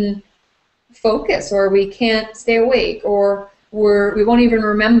can't even focus, or we can't stay awake, or we won't even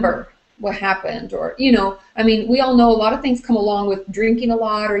remember what happened, or I mean, we all know a lot of things come along with drinking a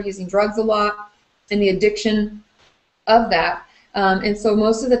lot or using drugs a lot and the addiction of that. And so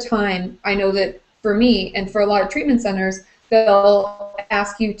most of the time, I know that for me and for a lot of treatment centers, they'll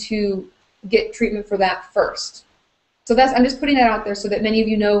ask you to get treatment for that first. So I'm just putting that out there so that many of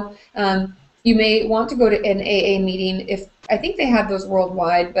you know. You may want to go to an AA meeting. I think they have those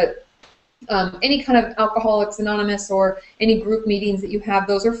worldwide, but any kind of Alcoholics Anonymous or any group meetings that you have,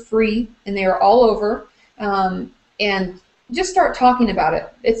 those are free and they are all over. And just start talking about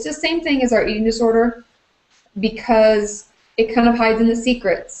it. It's the same thing as our eating disorder, because it kind of hides in the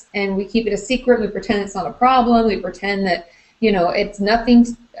secrets, and we keep it a secret. We pretend it's not a problem. We pretend that it's nothing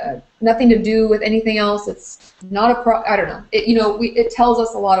to do with anything else. It's not a I don't know. It tells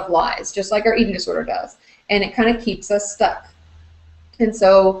us a lot of lies, just like our eating disorder does, and it kind of keeps us stuck. And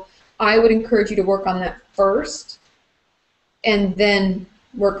so I would encourage you to work on that first, and then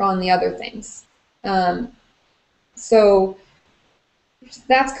work on the other things. So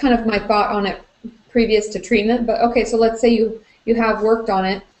that's kind of my thought on it previous to treatment. But okay, so let's say you have worked on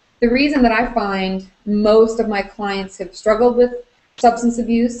it. The reason that I find most of my clients have struggled with substance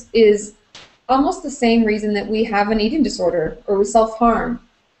abuse is almost the same reason that we have an eating disorder or we self-harm.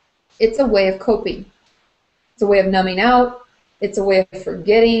 It's a way of coping. It's a way of numbing out. It's a way of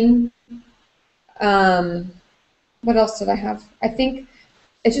forgetting. What else did I have? I think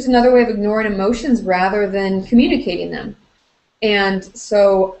it's just another way of ignoring emotions rather than communicating them. And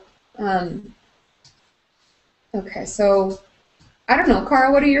so, okay, so I don't know,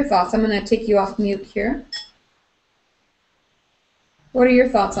 Cara, what are your thoughts? I'm going to take you off mute here. What are your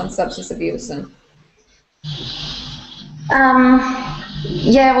thoughts on substance abuse?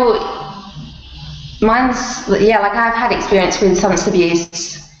 Yeah, well, like I've had experience with substance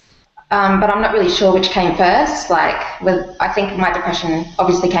abuse, but I'm not really sure which came first. I think my depression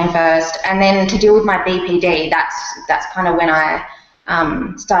obviously came first, and then to deal with my BPD, that's kind of when I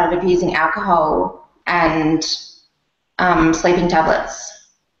started abusing alcohol and sleeping tablets.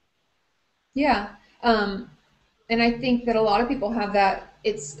 Yeah, and I think that a lot of people have that.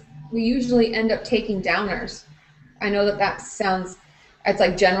 We usually end up taking downers. I know that sounds, it's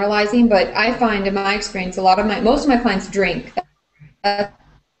like generalizing, but I find in my experience, most of my clients drink.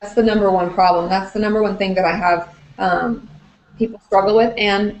 That's the number one problem. That's the number one thing that I have people struggle with,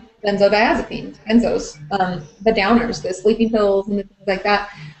 and benzodiazepines, benzos, the downers, the sleeping pills, and the things like that.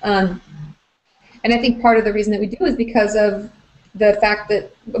 And I think part of the reason that we do is because of the fact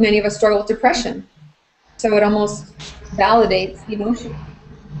that many of us struggle with depression. So it almost validates the emotion.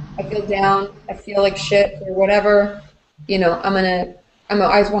 I feel down, I feel like shit or whatever, I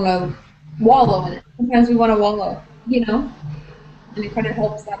always want to wallow in it. Sometimes we want to wallow, and it kind of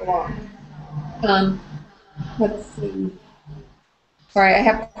helps that along. Let's see. Sorry, I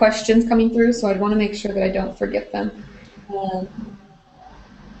have questions coming through, so I want to make sure that I don't forget them.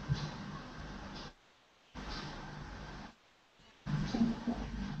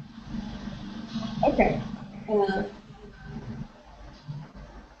 Okay.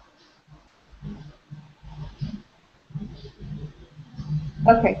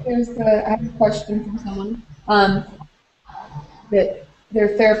 Okay, I have a question from someone that their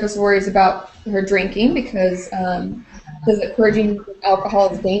therapist worries about her drinking because says that purging alcohol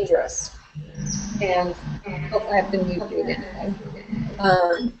is dangerous. And I have to mute you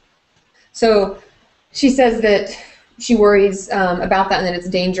again. So she says that she worries about that and that it's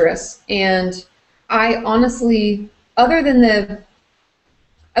dangerous. And I honestly, other than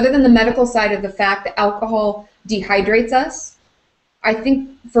the medical side of the fact that alcohol dehydrates us, I think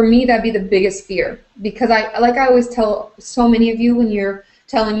for me that'd be the biggest fear, because I always tell so many of you when you're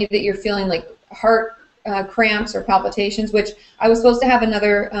telling me that you're feeling like heart cramps or palpitations, which I was supposed to have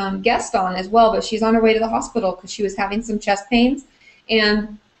another guest on as well, but she's on her way to the hospital because she was having some chest pains.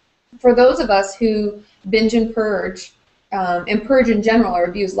 And for those of us who binge and purge, and purge in general, or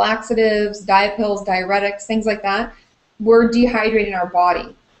abuse laxatives, diet pills, diuretics, things like that, we're dehydrating our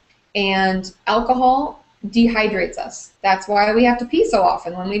body. And alcohol dehydrates us. That's why we have to pee so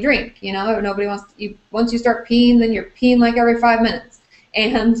often when we drink. You know, nobody wants to, once you start peeing, then you're peeing like every 5 minutes.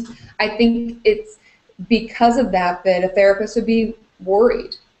 And I think it's because of that that a therapist would be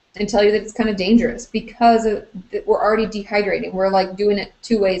worried and tell you that it's kind of dangerous, because we're already dehydrating. We're like doing it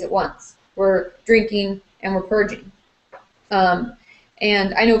 2 ways at once. We're drinking and we're purging.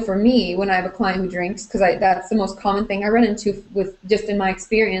 And I know for me, when I have a client who drinks, because that's the most common thing I run into with just in my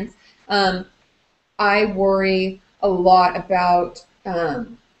experience, I worry a lot about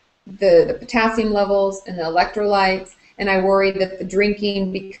the potassium levels and the electrolytes, and I worry that the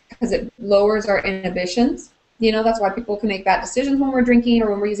drinking, because it lowers our inhibitions. You know, that's why people can make bad decisions when we're drinking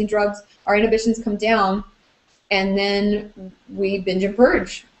or when we're using drugs. Our inhibitions come down, and then we binge and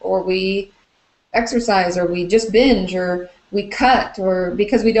purge, or we exercise, or we just binge, or we cut, or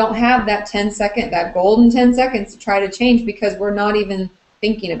because we don't have that that golden 10 seconds to try to change, because we're not even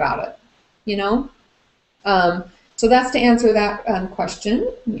thinking about it, you know? So that's to answer that question.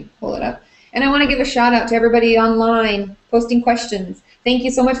 Let me pull it up. And I want to give a shout out to everybody online posting questions. Thank you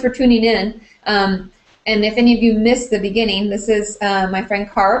so much for tuning in. And if any of you missed the beginning, this is my friend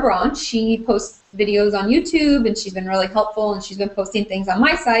Cara Braun. She posts videos on YouTube, and she's been really helpful, and she's been posting things on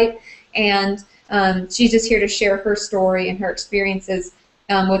my site. And she's just here to share her story and her experiences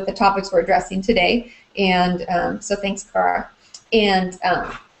with the topics we're addressing today. And so thanks, Cara. And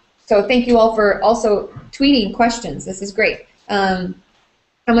so thank you all for also tweeting questions. This is great. I'm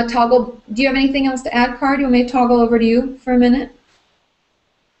going to toggle. Do you have anything else to add, Cara? Do you want me to toggle over to you for a minute?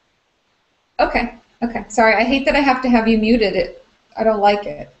 Okay. Okay. Sorry, I hate that I have to have you muted. I don't like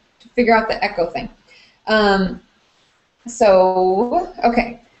it. To figure out the echo thing.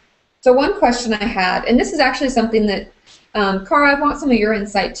 Okay. So one question I had, and this is actually something that, Cara, I want some of your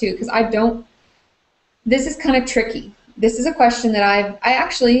insight too, because this is kind of tricky. This is a question that I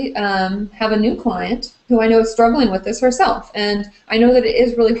actually have a new client who I know is struggling with this herself, and I know that it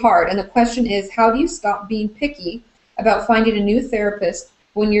is really hard. And the question is, how do you stop being picky about finding a new therapist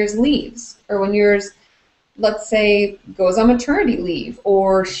when yours leaves, or when yours, let's say, goes on maternity leave,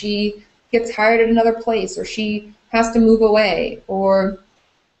 or she gets hired at another place, or she has to move away, or,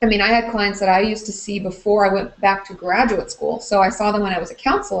 I mean, I had clients that I used to see before I went back to graduate school. So I saw them when I was a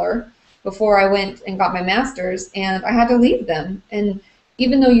counselor before I went and got my master's, and I had to leave them. And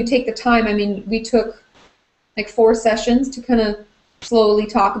even though you take the time, I mean, we took like 4 sessions to kind of slowly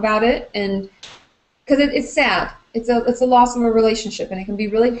talk about it, and because it's sad. It's a loss of a relationship, and it can be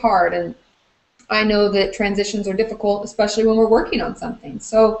really hard. And I know that transitions are difficult, especially when we're working on something.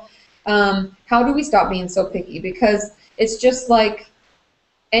 So how do we stop being so picky? Because it's just like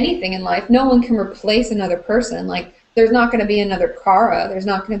anything in life. No one can replace another person. Like, there's not going to be another Cara. There's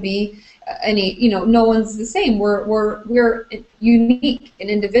not going to be any, you know, no one's the same. We're unique and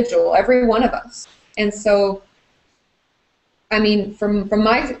individual, every one of us. And so, I mean, from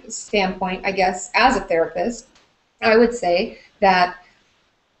my standpoint, I guess, as a therapist, I would say that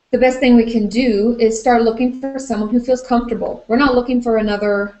the best thing we can do is start looking for someone who feels comfortable. We're not looking for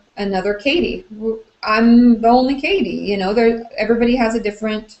another Katie. I'm the only Katie. You know, everybody has a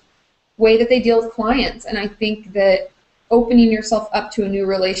different way that they deal with clients, and I think that opening yourself up to a new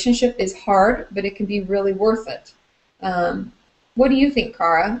relationship is hard, but it can be really worth it. What do you think,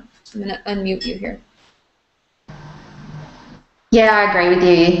 Cara? I'm going to unmute you here. Yeah, I agree with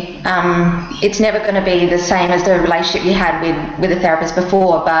you. It's never going to be the same as the relationship you had with a therapist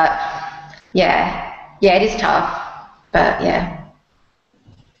before, but yeah, it is tough, but yeah.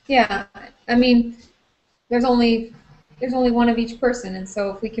 Yeah, I mean, there's only one of each person, and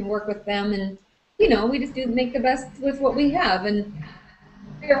so if we can work with them, and you know, we just do make the best with what we have, and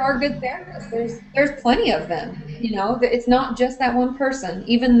there are good therapists. There's plenty of them. You know, it's not just that one person,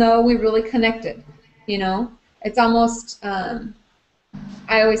 even though we really connected. You know, it's almost.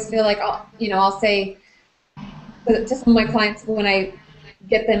 I always feel like I'll say to some of my clients when I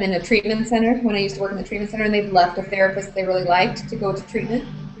get them in a treatment center, when I used to work in the treatment center, and they've left a therapist they really liked to go to treatment.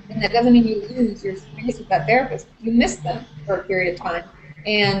 And that doesn't mean you lose your space with that therapist. You miss them for a period of time.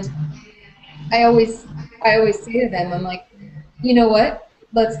 And I always say to them, I'm like, you know what?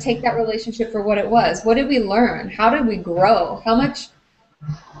 Let's take that relationship for what it was. What did we learn? How did we grow? How many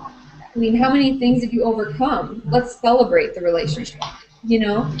things did you overcome? Let's celebrate the relationship, you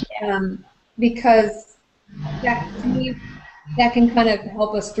know? Because that, to me, that can kind of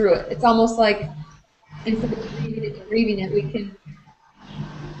help us through it. It's almost like instead of grieving it, we can,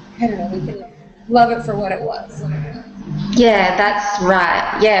 I don't know, we can love it for what it was. Yeah, that's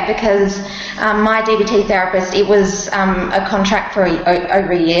right. Yeah, because my DBT therapist, it was a contract for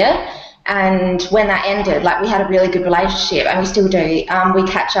over a year, and when that ended, like we had a really good relationship, and we still do. We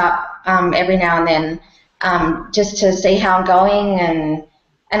catch up every now and then just to see how I'm going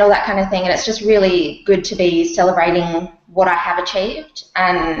and all that kind of thing. And it's just really good to be celebrating what I have achieved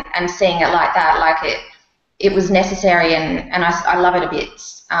and seeing it like that, like it was necessary, and I love it a bit.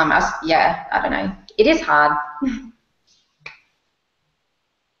 Yeah, I don't know. It is hard.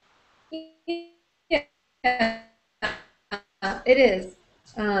 Yeah, it is.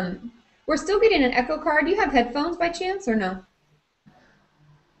 We're still getting an echo card. Do you have headphones by chance or no? Do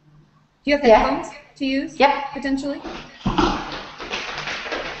you have Yeah. headphones to use Yep. potentially?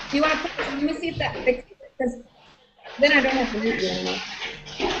 Do you want to put, let me see if that fixes it, because then I don't have to mute you anymore.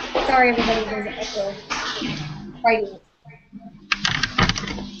 Sorry, everybody, there's an echo fighting.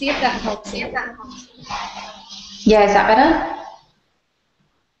 See if that helps you. Yeah, is that better?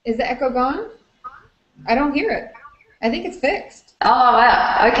 Is the echo gone? I don't hear it. I think it's fixed. Oh,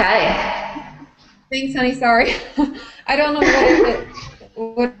 wow. Okay. Thanks, honey. Sorry. I don't know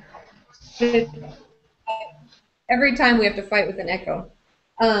what it, every time we have to fight with an echo.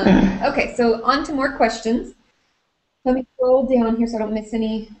 Okay, so on to more questions. Let me scroll down here so I don't miss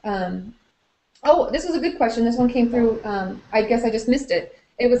any. Oh, this was a good question. This one came through. I guess I just missed it.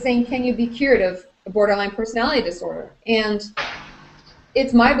 It was saying, can you be cured of a borderline personality disorder? And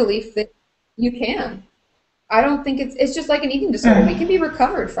it's my belief that you can. I don't think it's just like an eating disorder. We can be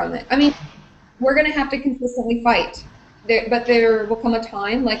recovered from it. I mean, we're going to have to consistently fight. But there will come a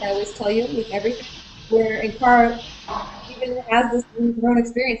time, like I always tell you, with everything, where, and Cara even has this in her own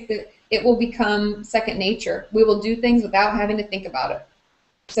experience, that it will become second nature. We will do things without having to think about it.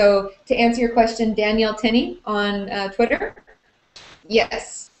 So to answer your question, Linnea Toney on Twitter,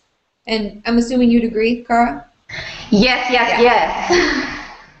 yes. And I'm assuming you'd agree, Cara? Yes, yes, yes.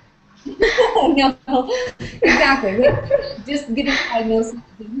 No, exactly. Just getting diagnosed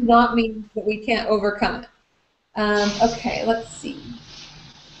does not mean that we can't overcome it. Okay, let's see.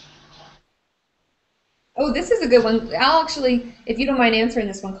 Oh, this is a good one. I'll actually, if you don't mind answering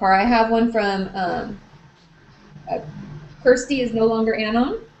this one, Cara, I have one from Kirsty is no longer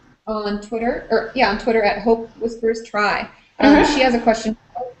Anon on Twitter, or yeah, on Twitter at Hope Whispers Try. She has a question.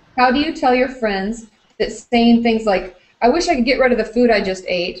 How do you tell your friends that saying things like, I wish I could get rid of the food I just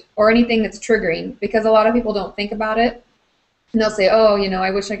ate, or anything that's triggering, because a lot of people don't think about it, and they'll say, oh, you know,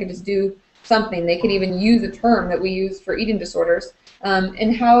 I wish I could just do something. They can even use a term that we use for eating disorders.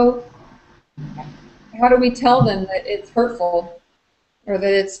 And how do we tell them that it's hurtful or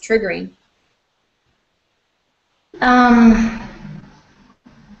that it's triggering?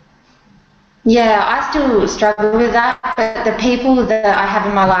 Yeah, I still struggle with that, but the people that I have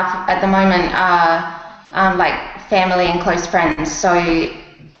in my life at the moment are like family and close friends. So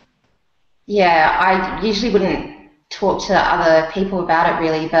yeah, I usually wouldn't talk to other people about it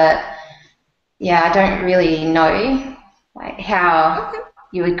really, but yeah, I don't really know like how Okay.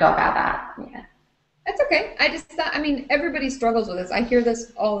 you would go about that. Yeah. That's okay. I just thought, I mean, everybody struggles with this. I hear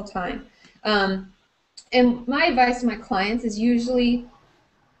this all the time. And my advice to my clients is usually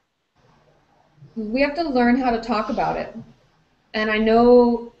we have to learn how to talk about it. And I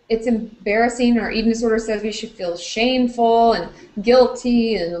know it's embarrassing. Our eating disorder says we should feel shameful and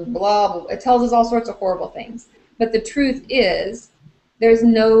guilty and blah, blah. It tells us all sorts of horrible things. But the truth is, there's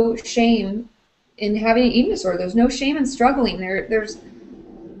no shame in having an eating disorder. There's no shame in struggling. There's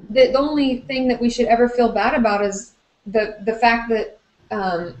the only thing that we should ever feel bad about is the fact that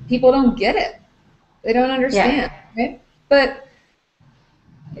people don't get it. They don't understand. Yeah. Right? But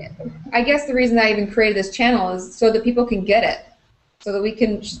I guess the reason I even created this channel is so that people can get it, so that we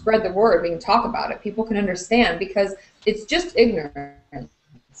can spread the word, we can talk about it, people can understand, because it's just ignorance.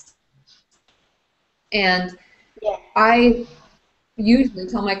 And Yeah. I usually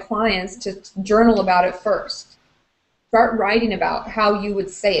tell my clients to journal about it first. Start writing about how you would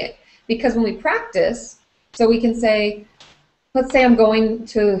say it. Because when we practice, so we can say, let's say I'm going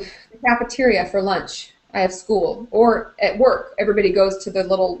to the cafeteria for lunch. I have school. Or at work, everybody goes to the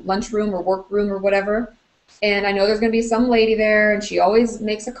little lunchroom or workroom or whatever. And I know there's going to be some lady there, and she always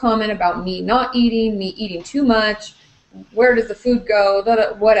makes a comment about me not eating, me eating too much, where does the food go,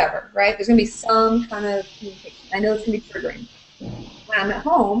 whatever, right? There's going to be some kind of communication. I know it's going to be triggering. When I'm at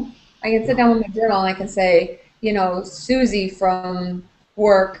home, I can sit down with my journal and I can say, you know, Susie from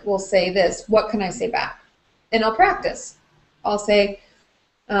work will say this. What can I say back? And I'll practice. I'll say,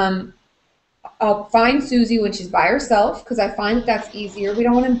 I'll find Susie when she's by herself, because I find that that's easier. We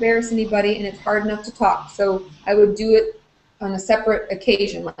don't want to embarrass anybody, and it's hard enough to talk. So I would do it on a separate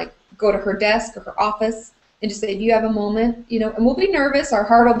occasion, like go to her desk or her office, and just say, do you have a moment? You know, and we'll be nervous, our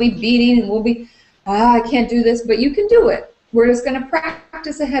heart will be beating, and we'll be, I can't do this, but you can do it. We're just going to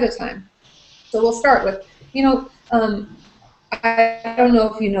practice ahead of time. So we'll start with, you know, I don't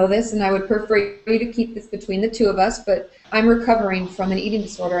know if you know this, and I would prefer you to keep this between the two of us, but I'm recovering from an eating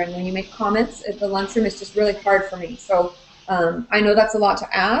disorder, and when you make comments at the lunchroom, it's just really hard for me. So I know that's a lot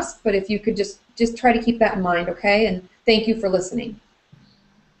to ask, but if you could just try to keep that in mind, okay? And thank you for listening.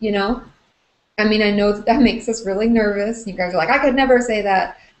 You know? I mean, I know that makes us really nervous. You guys are like, I could never say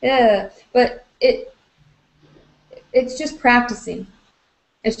that. Yeah, but it's just practicing.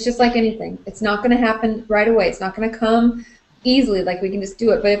 It's just like anything. It's not going to happen right away. It's not going to come easily like we can just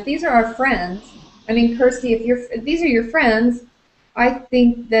do it. But if these are our friends, I mean, Kirsty, if these are your friends, I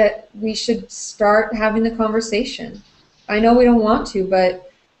think that we should start having the conversation. I know we don't want to,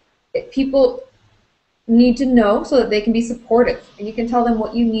 but people need to know so that they can be supportive. And you can tell them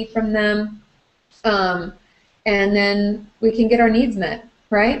what you need from them, and then we can get our needs met,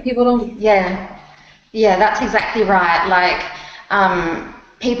 right? People don't... Yeah, that's exactly right. Like,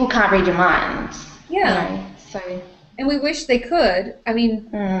 people can't read your minds. Yeah. You know, so... And we wish they could. I mean,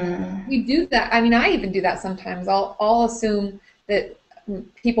 we do that. I mean, I even do that sometimes. I'll assume that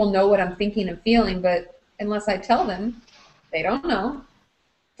people know what I'm thinking and feeling, but unless I tell them, they don't know.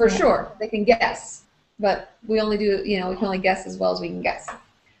 For sure, they can guess, but we only do, you know, we can only guess as well as we can guess.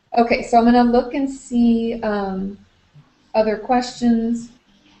 Okay, so I'm going to look and see other questions.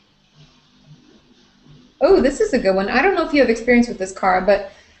 Oh, this is a good one. I don't know if you have experience with this, Cara,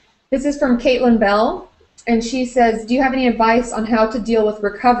 but this is from Caitlin Bell. And she says, do you have any advice on how to deal with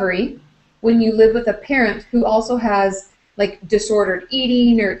recovery when you live with a parent who also has like disordered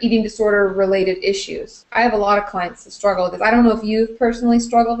eating or eating disorder related issues? I have a lot of clients that struggle with this. I don't know if you've personally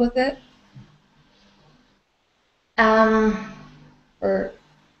struggled with it. Or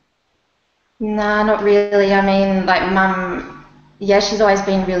no, not really. I mean, like mum, yeah, she's always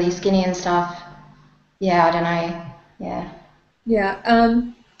been really skinny and stuff. Yeah, I don't know. Yeah.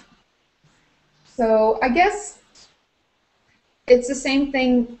 Yeah. So I guess it's the same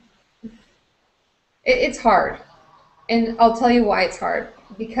thing. It's hard. And I'll tell you why it's hard.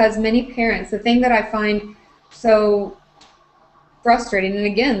 Because many parents, the thing that I find so frustrating, and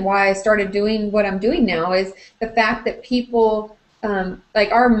again, why I started doing what I'm doing now, is the fact that people,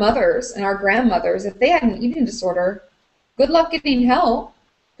 like our mothers and our grandmothers, if they had an eating disorder, good luck getting help.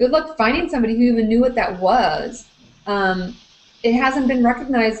 Good luck finding somebody who even knew what that was. It hasn't been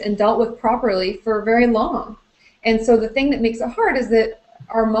recognized and dealt with properly for very long. And so the thing that makes it hard is that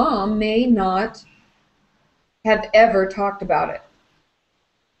our mom may not have ever talked about it.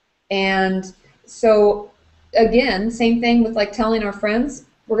 And so, again, same thing with like telling our friends,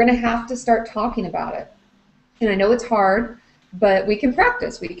 we're going to have to start talking about it. And I know it's hard, but we can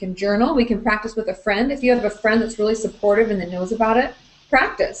practice. We can journal. We can practice with a friend. If you have a friend that's really supportive and that knows about it,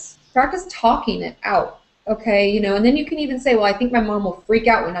 practice. Practice talking it out. Okay, you know, and then you can even say, well, I think my mom will freak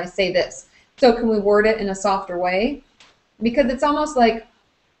out when I say this. So can we word it in a softer way? Because it's almost like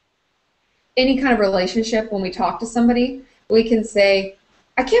any kind of relationship, when we talk to somebody, we can say,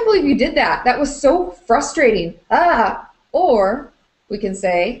 I can't believe you did that. That was so frustrating. Or we can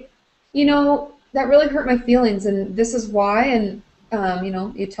say, you know, that really hurt my feelings, and this is why, and you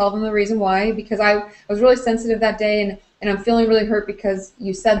know, you tell them the reason why, because I was really sensitive that day, and I'm feeling really hurt because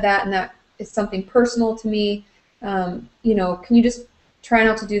you said that, and that is something personal to me. You know, can you just try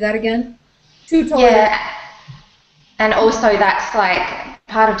not to do that again? Yeah, and also that's like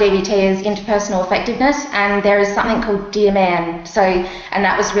part of DBT is interpersonal effectiveness, and there is something called Dear Man. So, and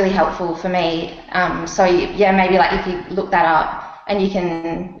that was really helpful for me. So yeah, maybe like if you look that up, and you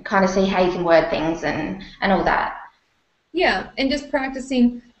can kind of see how you can word things and all that. Yeah, and just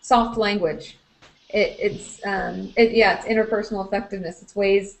practicing soft language. It's interpersonal effectiveness. It's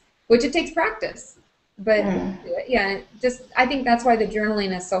ways, which it takes practice. But yeah, just I think that's why the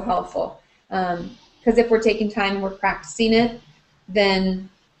journaling is so helpful. Because if we're taking time and we're practicing it, then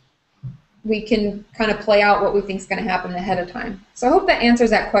we can kind of play out what we think is going to happen ahead of time. So I hope that answers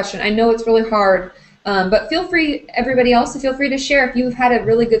that question. I know it's really hard, but feel free, everybody else, to feel free to share if you've had a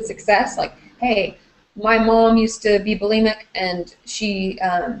really good success. Like, hey, my mom used to be bulimic, and she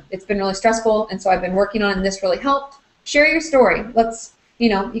it's been really stressful, and so I've been working on it, and this really helped. Share your story. Let's, you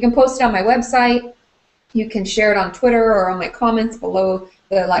know, you can post it on my website. You can share it on Twitter or on my comments below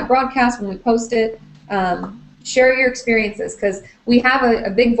the live broadcast when we post it. Share your experiences, because we have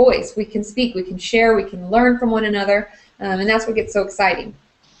a big voice. We can speak, we can share, we can learn from one another, and that's what gets so exciting.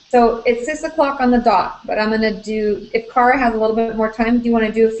 So it's 6 o'clock on the dot, but I'm going to do, if Cara has a little bit more time, do you want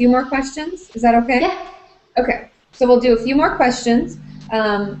to do a few more questions? Is that okay? Yeah. Okay, so we'll do a few more questions.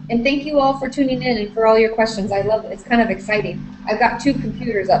 And thank you all for tuning in and for all your questions. I love it. It's kind of exciting. I've got 2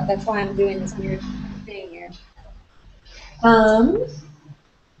 computers up. That's why I'm doing this weird thing here. Oh,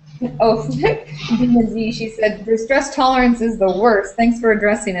 Dina Z, she said, the stress tolerance is the worst. Thanks for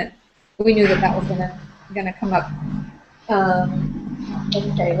addressing it. We knew that that was gonna come up.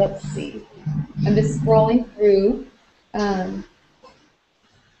 Okay, let's see. I'm just scrolling through.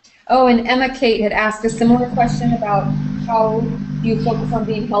 Oh, and Emma Kate had asked a similar question about how you focus on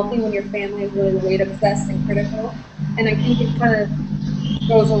being healthy when your family is really weight obsessed and critical. And I think it kind of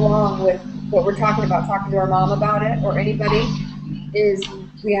goes along with what we're talking about, talking to our mom about it, or anybody, is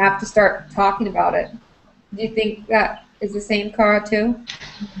we have to start talking about it. Do you think that is the same, Cara, too?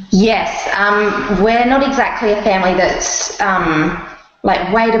 Yes, we're not exactly a family that's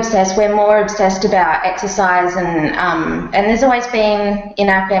like weight obsessed. We're more obsessed about exercise, and there's always been in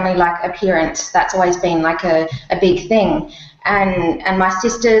our family like appearance. That's always been like a big thing. And my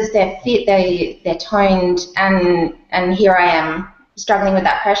sisters, they're fit, they're toned, and here I am struggling with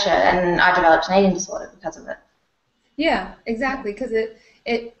that pressure, and I developed an eating disorder because of it. Yeah, exactly. Because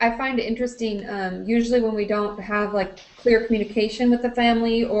I find it interesting. Usually, when we don't have like clear communication with the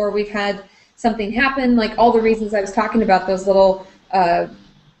family, or we've had something happen, like all the reasons I was talking about, those little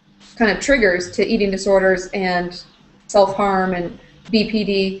kind of triggers to eating disorders and self-harm and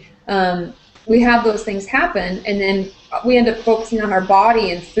BPD, we have those things happen, and then we end up focusing on our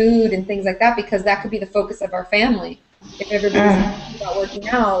body and food and things like that, because that could be the focus of our family. If everybody's talking about working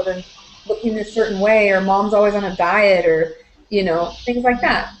out and looking a certain way, or mom's always on a diet, or things like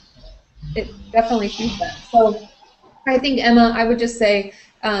that. It definitely feeds that. So I think, Emma, I would just say,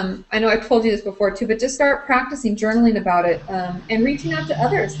 I know I've told you this before too, but just start practicing journaling about it, and reaching out to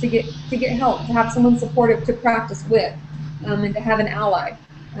others to get help, to have someone supportive to practice with, and to have an ally.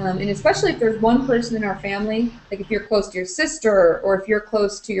 And especially if there's one person in our family, like if you're close to your sister, or if you're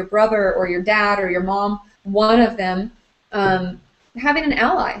close to your brother or your dad or your mom, one of them, having an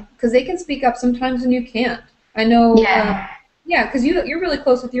ally, because they can speak up sometimes when you can't. I know. Yeah, because you're really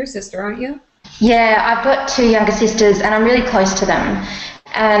close with your sister, aren't you? Yeah, I've got 2 younger sisters, and I'm really close to them,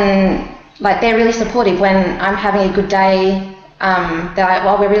 and like they're really supportive when I'm having a good day. They're like,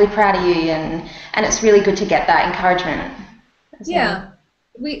 "Well, we're really proud of you," and it's really good to get that encouragement as well.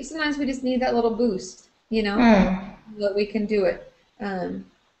 Sometimes we just need that little boost, that we can do it.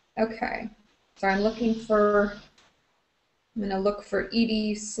 Okay, so I'm going to look for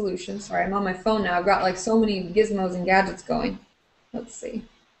ED solutions. Sorry, I'm on my phone now. I've got like so many gizmos and gadgets going. Let's see.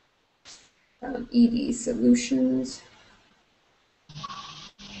 ED solutions.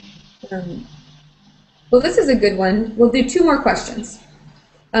 Well, this is a good one. We'll do 2 more questions.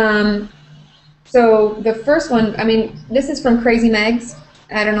 So the first one, I mean, this is from Crazy Megs.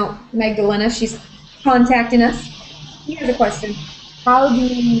 I don't know, Magdalena. She's contacting us. She has a question. How do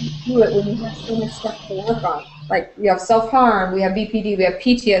you do it when you have so much stuff to work on? Like, we have self-harm, we have BPD, we have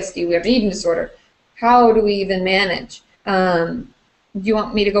PTSD, we have eating disorder. How do we even manage? Do you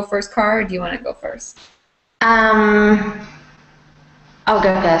want me to go first, Cara, or do you want to go first? I'll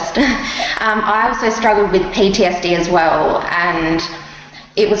go first. I also struggled with PTSD as well, and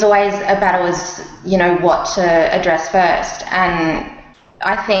it was always a battle as, what to address first. And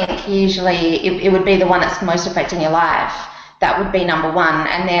I think usually it would be the one that's most affecting your life. That would be number 1,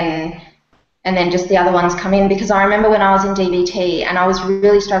 and then just the other ones come in, because I remember when I was in DBT and I was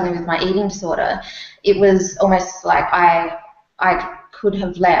really struggling with my eating disorder, it was almost like I could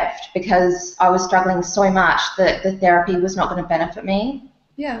have left, because I was struggling so much that the therapy was not going to benefit me.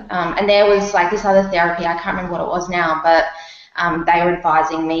 Yeah. And there was like this other therapy, I can't remember what it was now, but they were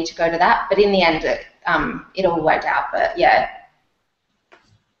advising me to go to that. But in the end, it all worked out. But yeah.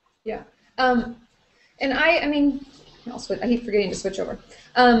 Yeah. And I mean, I keep forgetting to switch over.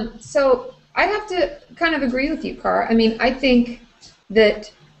 So I have to kind of agree with you, Cara. I mean, I think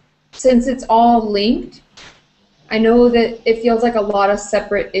that since it's all linked, I know that it feels like a lot of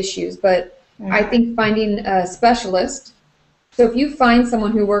separate issues, but I think finding a specialist, so if you find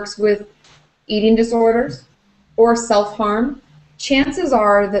someone who works with eating disorders or self-harm, chances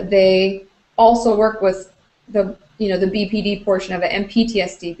are that they also work with the BPD portion of it and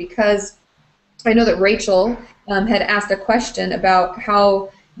PTSD, because I know that Rachel had asked a question about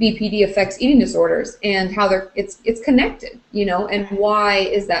how BPD affects eating disorders and how it's connected, and why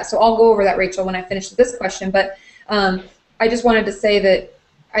is that? So I'll go over that, Rachel, when I finish this question. But I just wanted to say that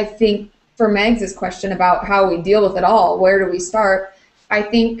I think for Megs' question about how we deal with it all, where do we start? I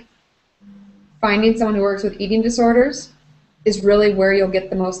think finding someone who works with eating disorders is really where you'll get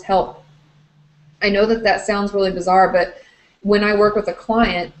the most help. I know that sounds really bizarre, but when I work with a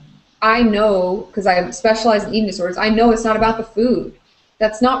client, I know, because I specialize in eating disorders, I know it's not about the food.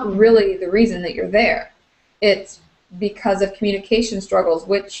 that's not really the reason that you're there. It's because of communication struggles,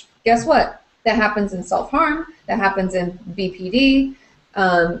 which, guess what? That happens in self-harm, that happens in BPD,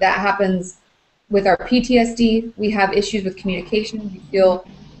 that happens with our PTSD. We have issues with communication.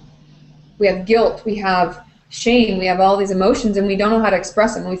 We have guilt, we have shame, we have all these emotions, and we don't know how to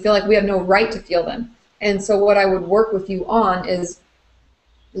express them. We feel like we have no right to feel them. And so what I would work with you on is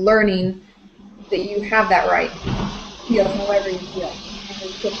learning that you have that right to feel however you feel,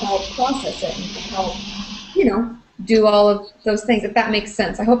 and to help process it, and to help, you know, do all of those things, if that makes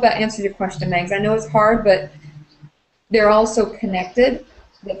sense. I hope that answers your question, Megs. I know it's hard, but they're all so connected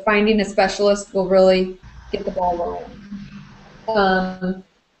that finding a specialist will really get the ball rolling.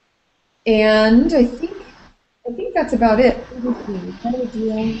 And I think that's about it. How do we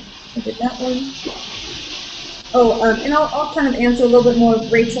do I did that one. Oh, and I'll kind of answer a little bit more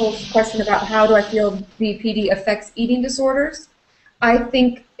of Rachel's question about how do I feel BPD affects eating disorders. I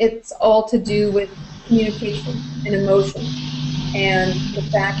think it's all to do with communication and emotion, and the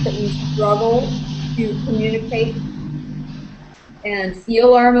fact that we struggle to communicate and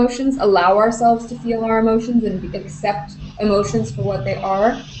feel our emotions, allow ourselves to feel our emotions and accept emotions for what they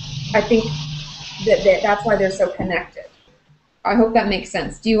are. I think that's why they're so connected. I hope that makes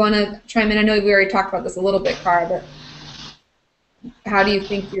sense. Do you want to chime in? I know we already talked about this a little bit, Cara, but how do you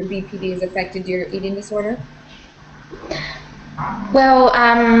think your BPD has affected your eating disorder? Well,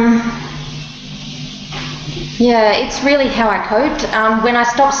 yeah, it's really how I coped. When I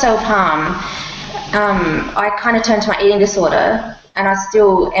stopped self-harm, I kind of turned to my eating disorder, and I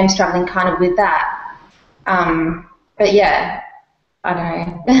still am struggling kind of with that. But yeah, I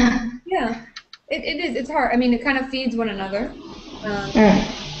don't know. Yeah, it is. It's hard. I mean, it kind of feeds one another.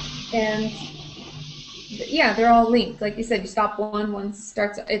 And yeah, they're all linked. Like you said, you stop one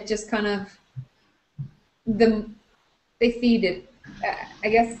starts. It just kind of they feed it. I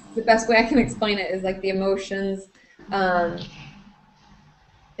guess the best way I can explain it is like the emotions.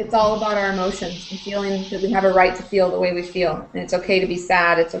 It's all about our emotions and feeling that we have a right to feel the way we feel, and it's okay to be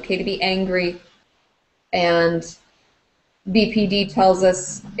sad. It's okay to be angry, and BPD tells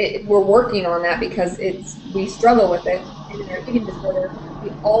us we're working on that because we struggle with it. And in our eating disorder,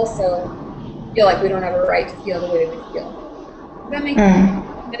 we also feel like we don't have a right to feel the way we feel. Does that make sense?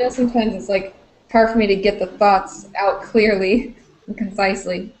 I know sometimes it's like hard for me to get the thoughts out clearly and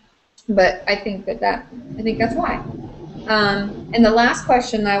concisely, but I think that's why. And the last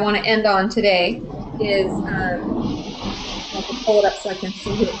question I want to end on today is, I'll have to pull it up so I can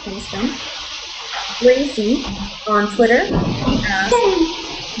see who it comes from. Gracie on Twitter asked,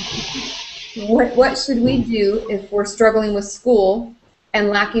 what should we do if we're struggling with school and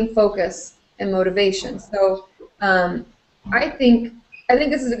lacking focus and motivation? So I think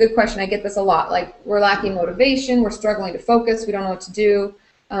this is a good question. I get this a lot. Like, we're lacking motivation, we're struggling to focus, we don't know what to do.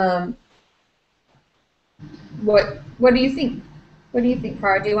 What do you think? What do you think,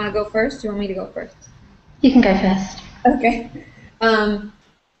 Cara? Do you want to go first? Do you want me to go first? You can go first. Okay.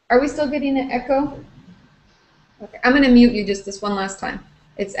 Are we still getting an echo? Okay, I'm going to mute you just this one last time.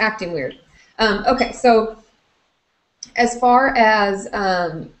 It's acting weird. Okay, so as far as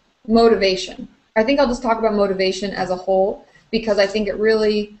motivation, I think I'll just talk about motivation as a whole because I think it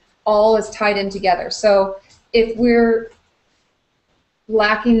really all is tied in together. So if we're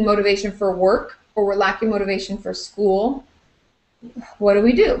lacking motivation for work or we're lacking motivation for school, what do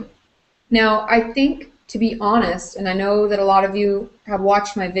we do? Now, I think, to be honest, and I know that a lot of you have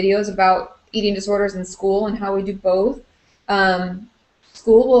watched my videos about eating disorders in school and how we do both,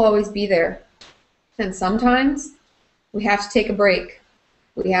 school will always be there. And sometimes we have to take a break.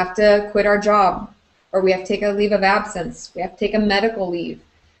 We have to quit our job, or we have to take a leave of absence. We have to take a medical leave.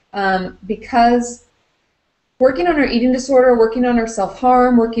 Because working on our eating disorder, working on our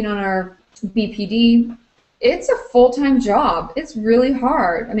self-harm, working on our BPD, it's a full-time job. It's really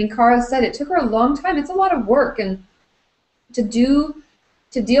hard. I mean, Cara said it took her a long time. It's a lot of work, and to deal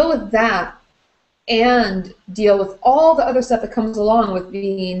with that and deal with all the other stuff that comes along with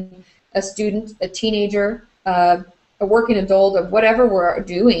being a student, a teenager, a working adult, or whatever we're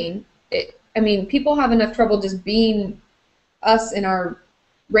doing. I mean, people have enough trouble just being us in our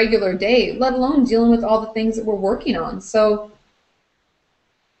regular day, let alone dealing with all the things that we're working on. So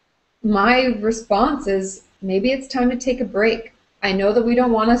my response is, maybe it's time to take a break. I know that we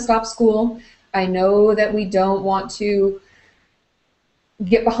don't want to stop school. I know that we don't want to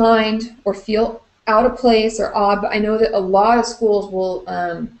get behind or feel out of place or odd, but I know that a lot of schools will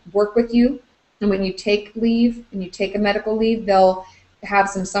work with you. And when you take leave and you take a medical leave, they'll have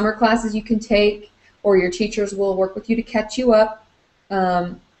some summer classes you can take, or your teachers will work with you to catch you up.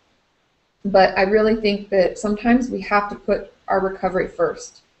 But I really think that sometimes we have to put our recovery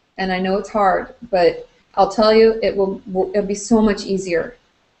first. And I know it's hard, but I'll tell you, it'll be so much easier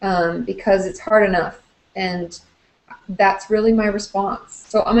because it's hard enough. And that's really my response.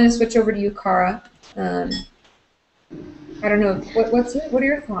 So I'm going to switch over to you, Cara. I don't know. What are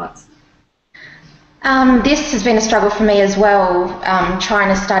your thoughts? This has been a struggle for me as well, trying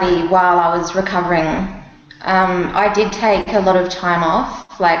to study while I was recovering. I did take a lot of time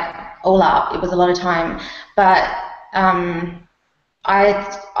off, like all up, it was a lot of time, but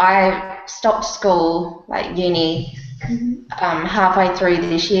I stopped school, like uni, halfway through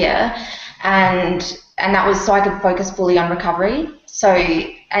this year, and that was so I could focus fully on recovery. So,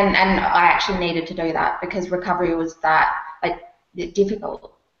 and I actually needed to do that because recovery was that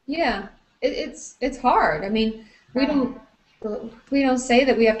difficult. Yeah, it's hard. I mean, we don't say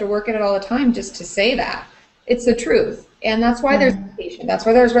that we have to work at it all the time just to say that. It's the truth. And that's why there's inpatient. That's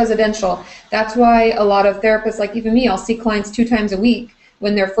why there's residential. That's why a lot of therapists, like even me, I'll see clients 2 times a week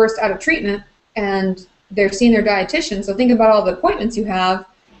when they're first out of treatment and they're seeing their dietitian. So think about all the appointments you have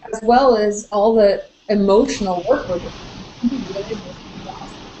as well as all the emotional work we're doing.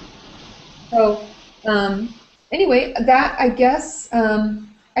 So anyway, that I guess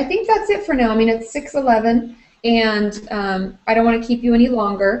I think that's it for now. I mean, it's 6:11, and I don't want to keep you any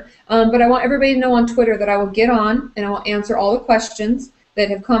longer. But I want everybody to know on Twitter that I will get on and I will answer all the questions that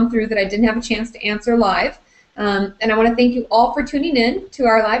have come through that I didn't have a chance to answer live. And I want to thank you all for tuning in to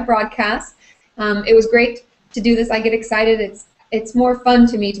our live broadcast. It was great to do this. I get excited. It's more fun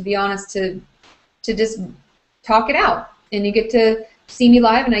to me, to be honest, to just talk it out, and you get to see me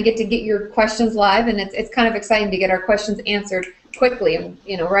live, and I get to get your questions live, and it's kind of exciting to get our questions answered quickly and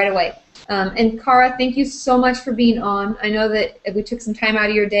right away. And Cara, thank you so much for being on. I know that we took some time out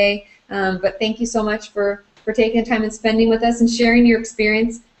of your day, but thank you so much for taking the time and spending with us and sharing your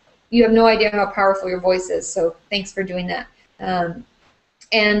experience. You have no idea how powerful your voice is, so thanks for doing that.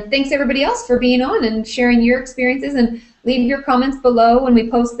 And thanks everybody else for being on and sharing your experiences, and leave your comments below when we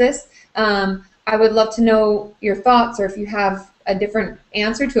post this. I would love to know your thoughts, or if you have a different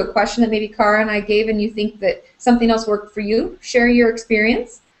answer to a question that maybe Cara and I gave and you think that something else worked for you, share your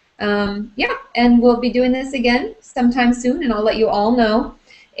experience. Yeah, and we'll be doing this again sometime soon, and I'll let you all know.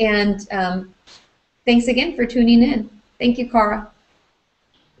 And thanks again for tuning in. Thank you, Cara.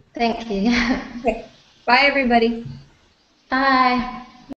 Thank you. Okay. Bye, everybody. Bye.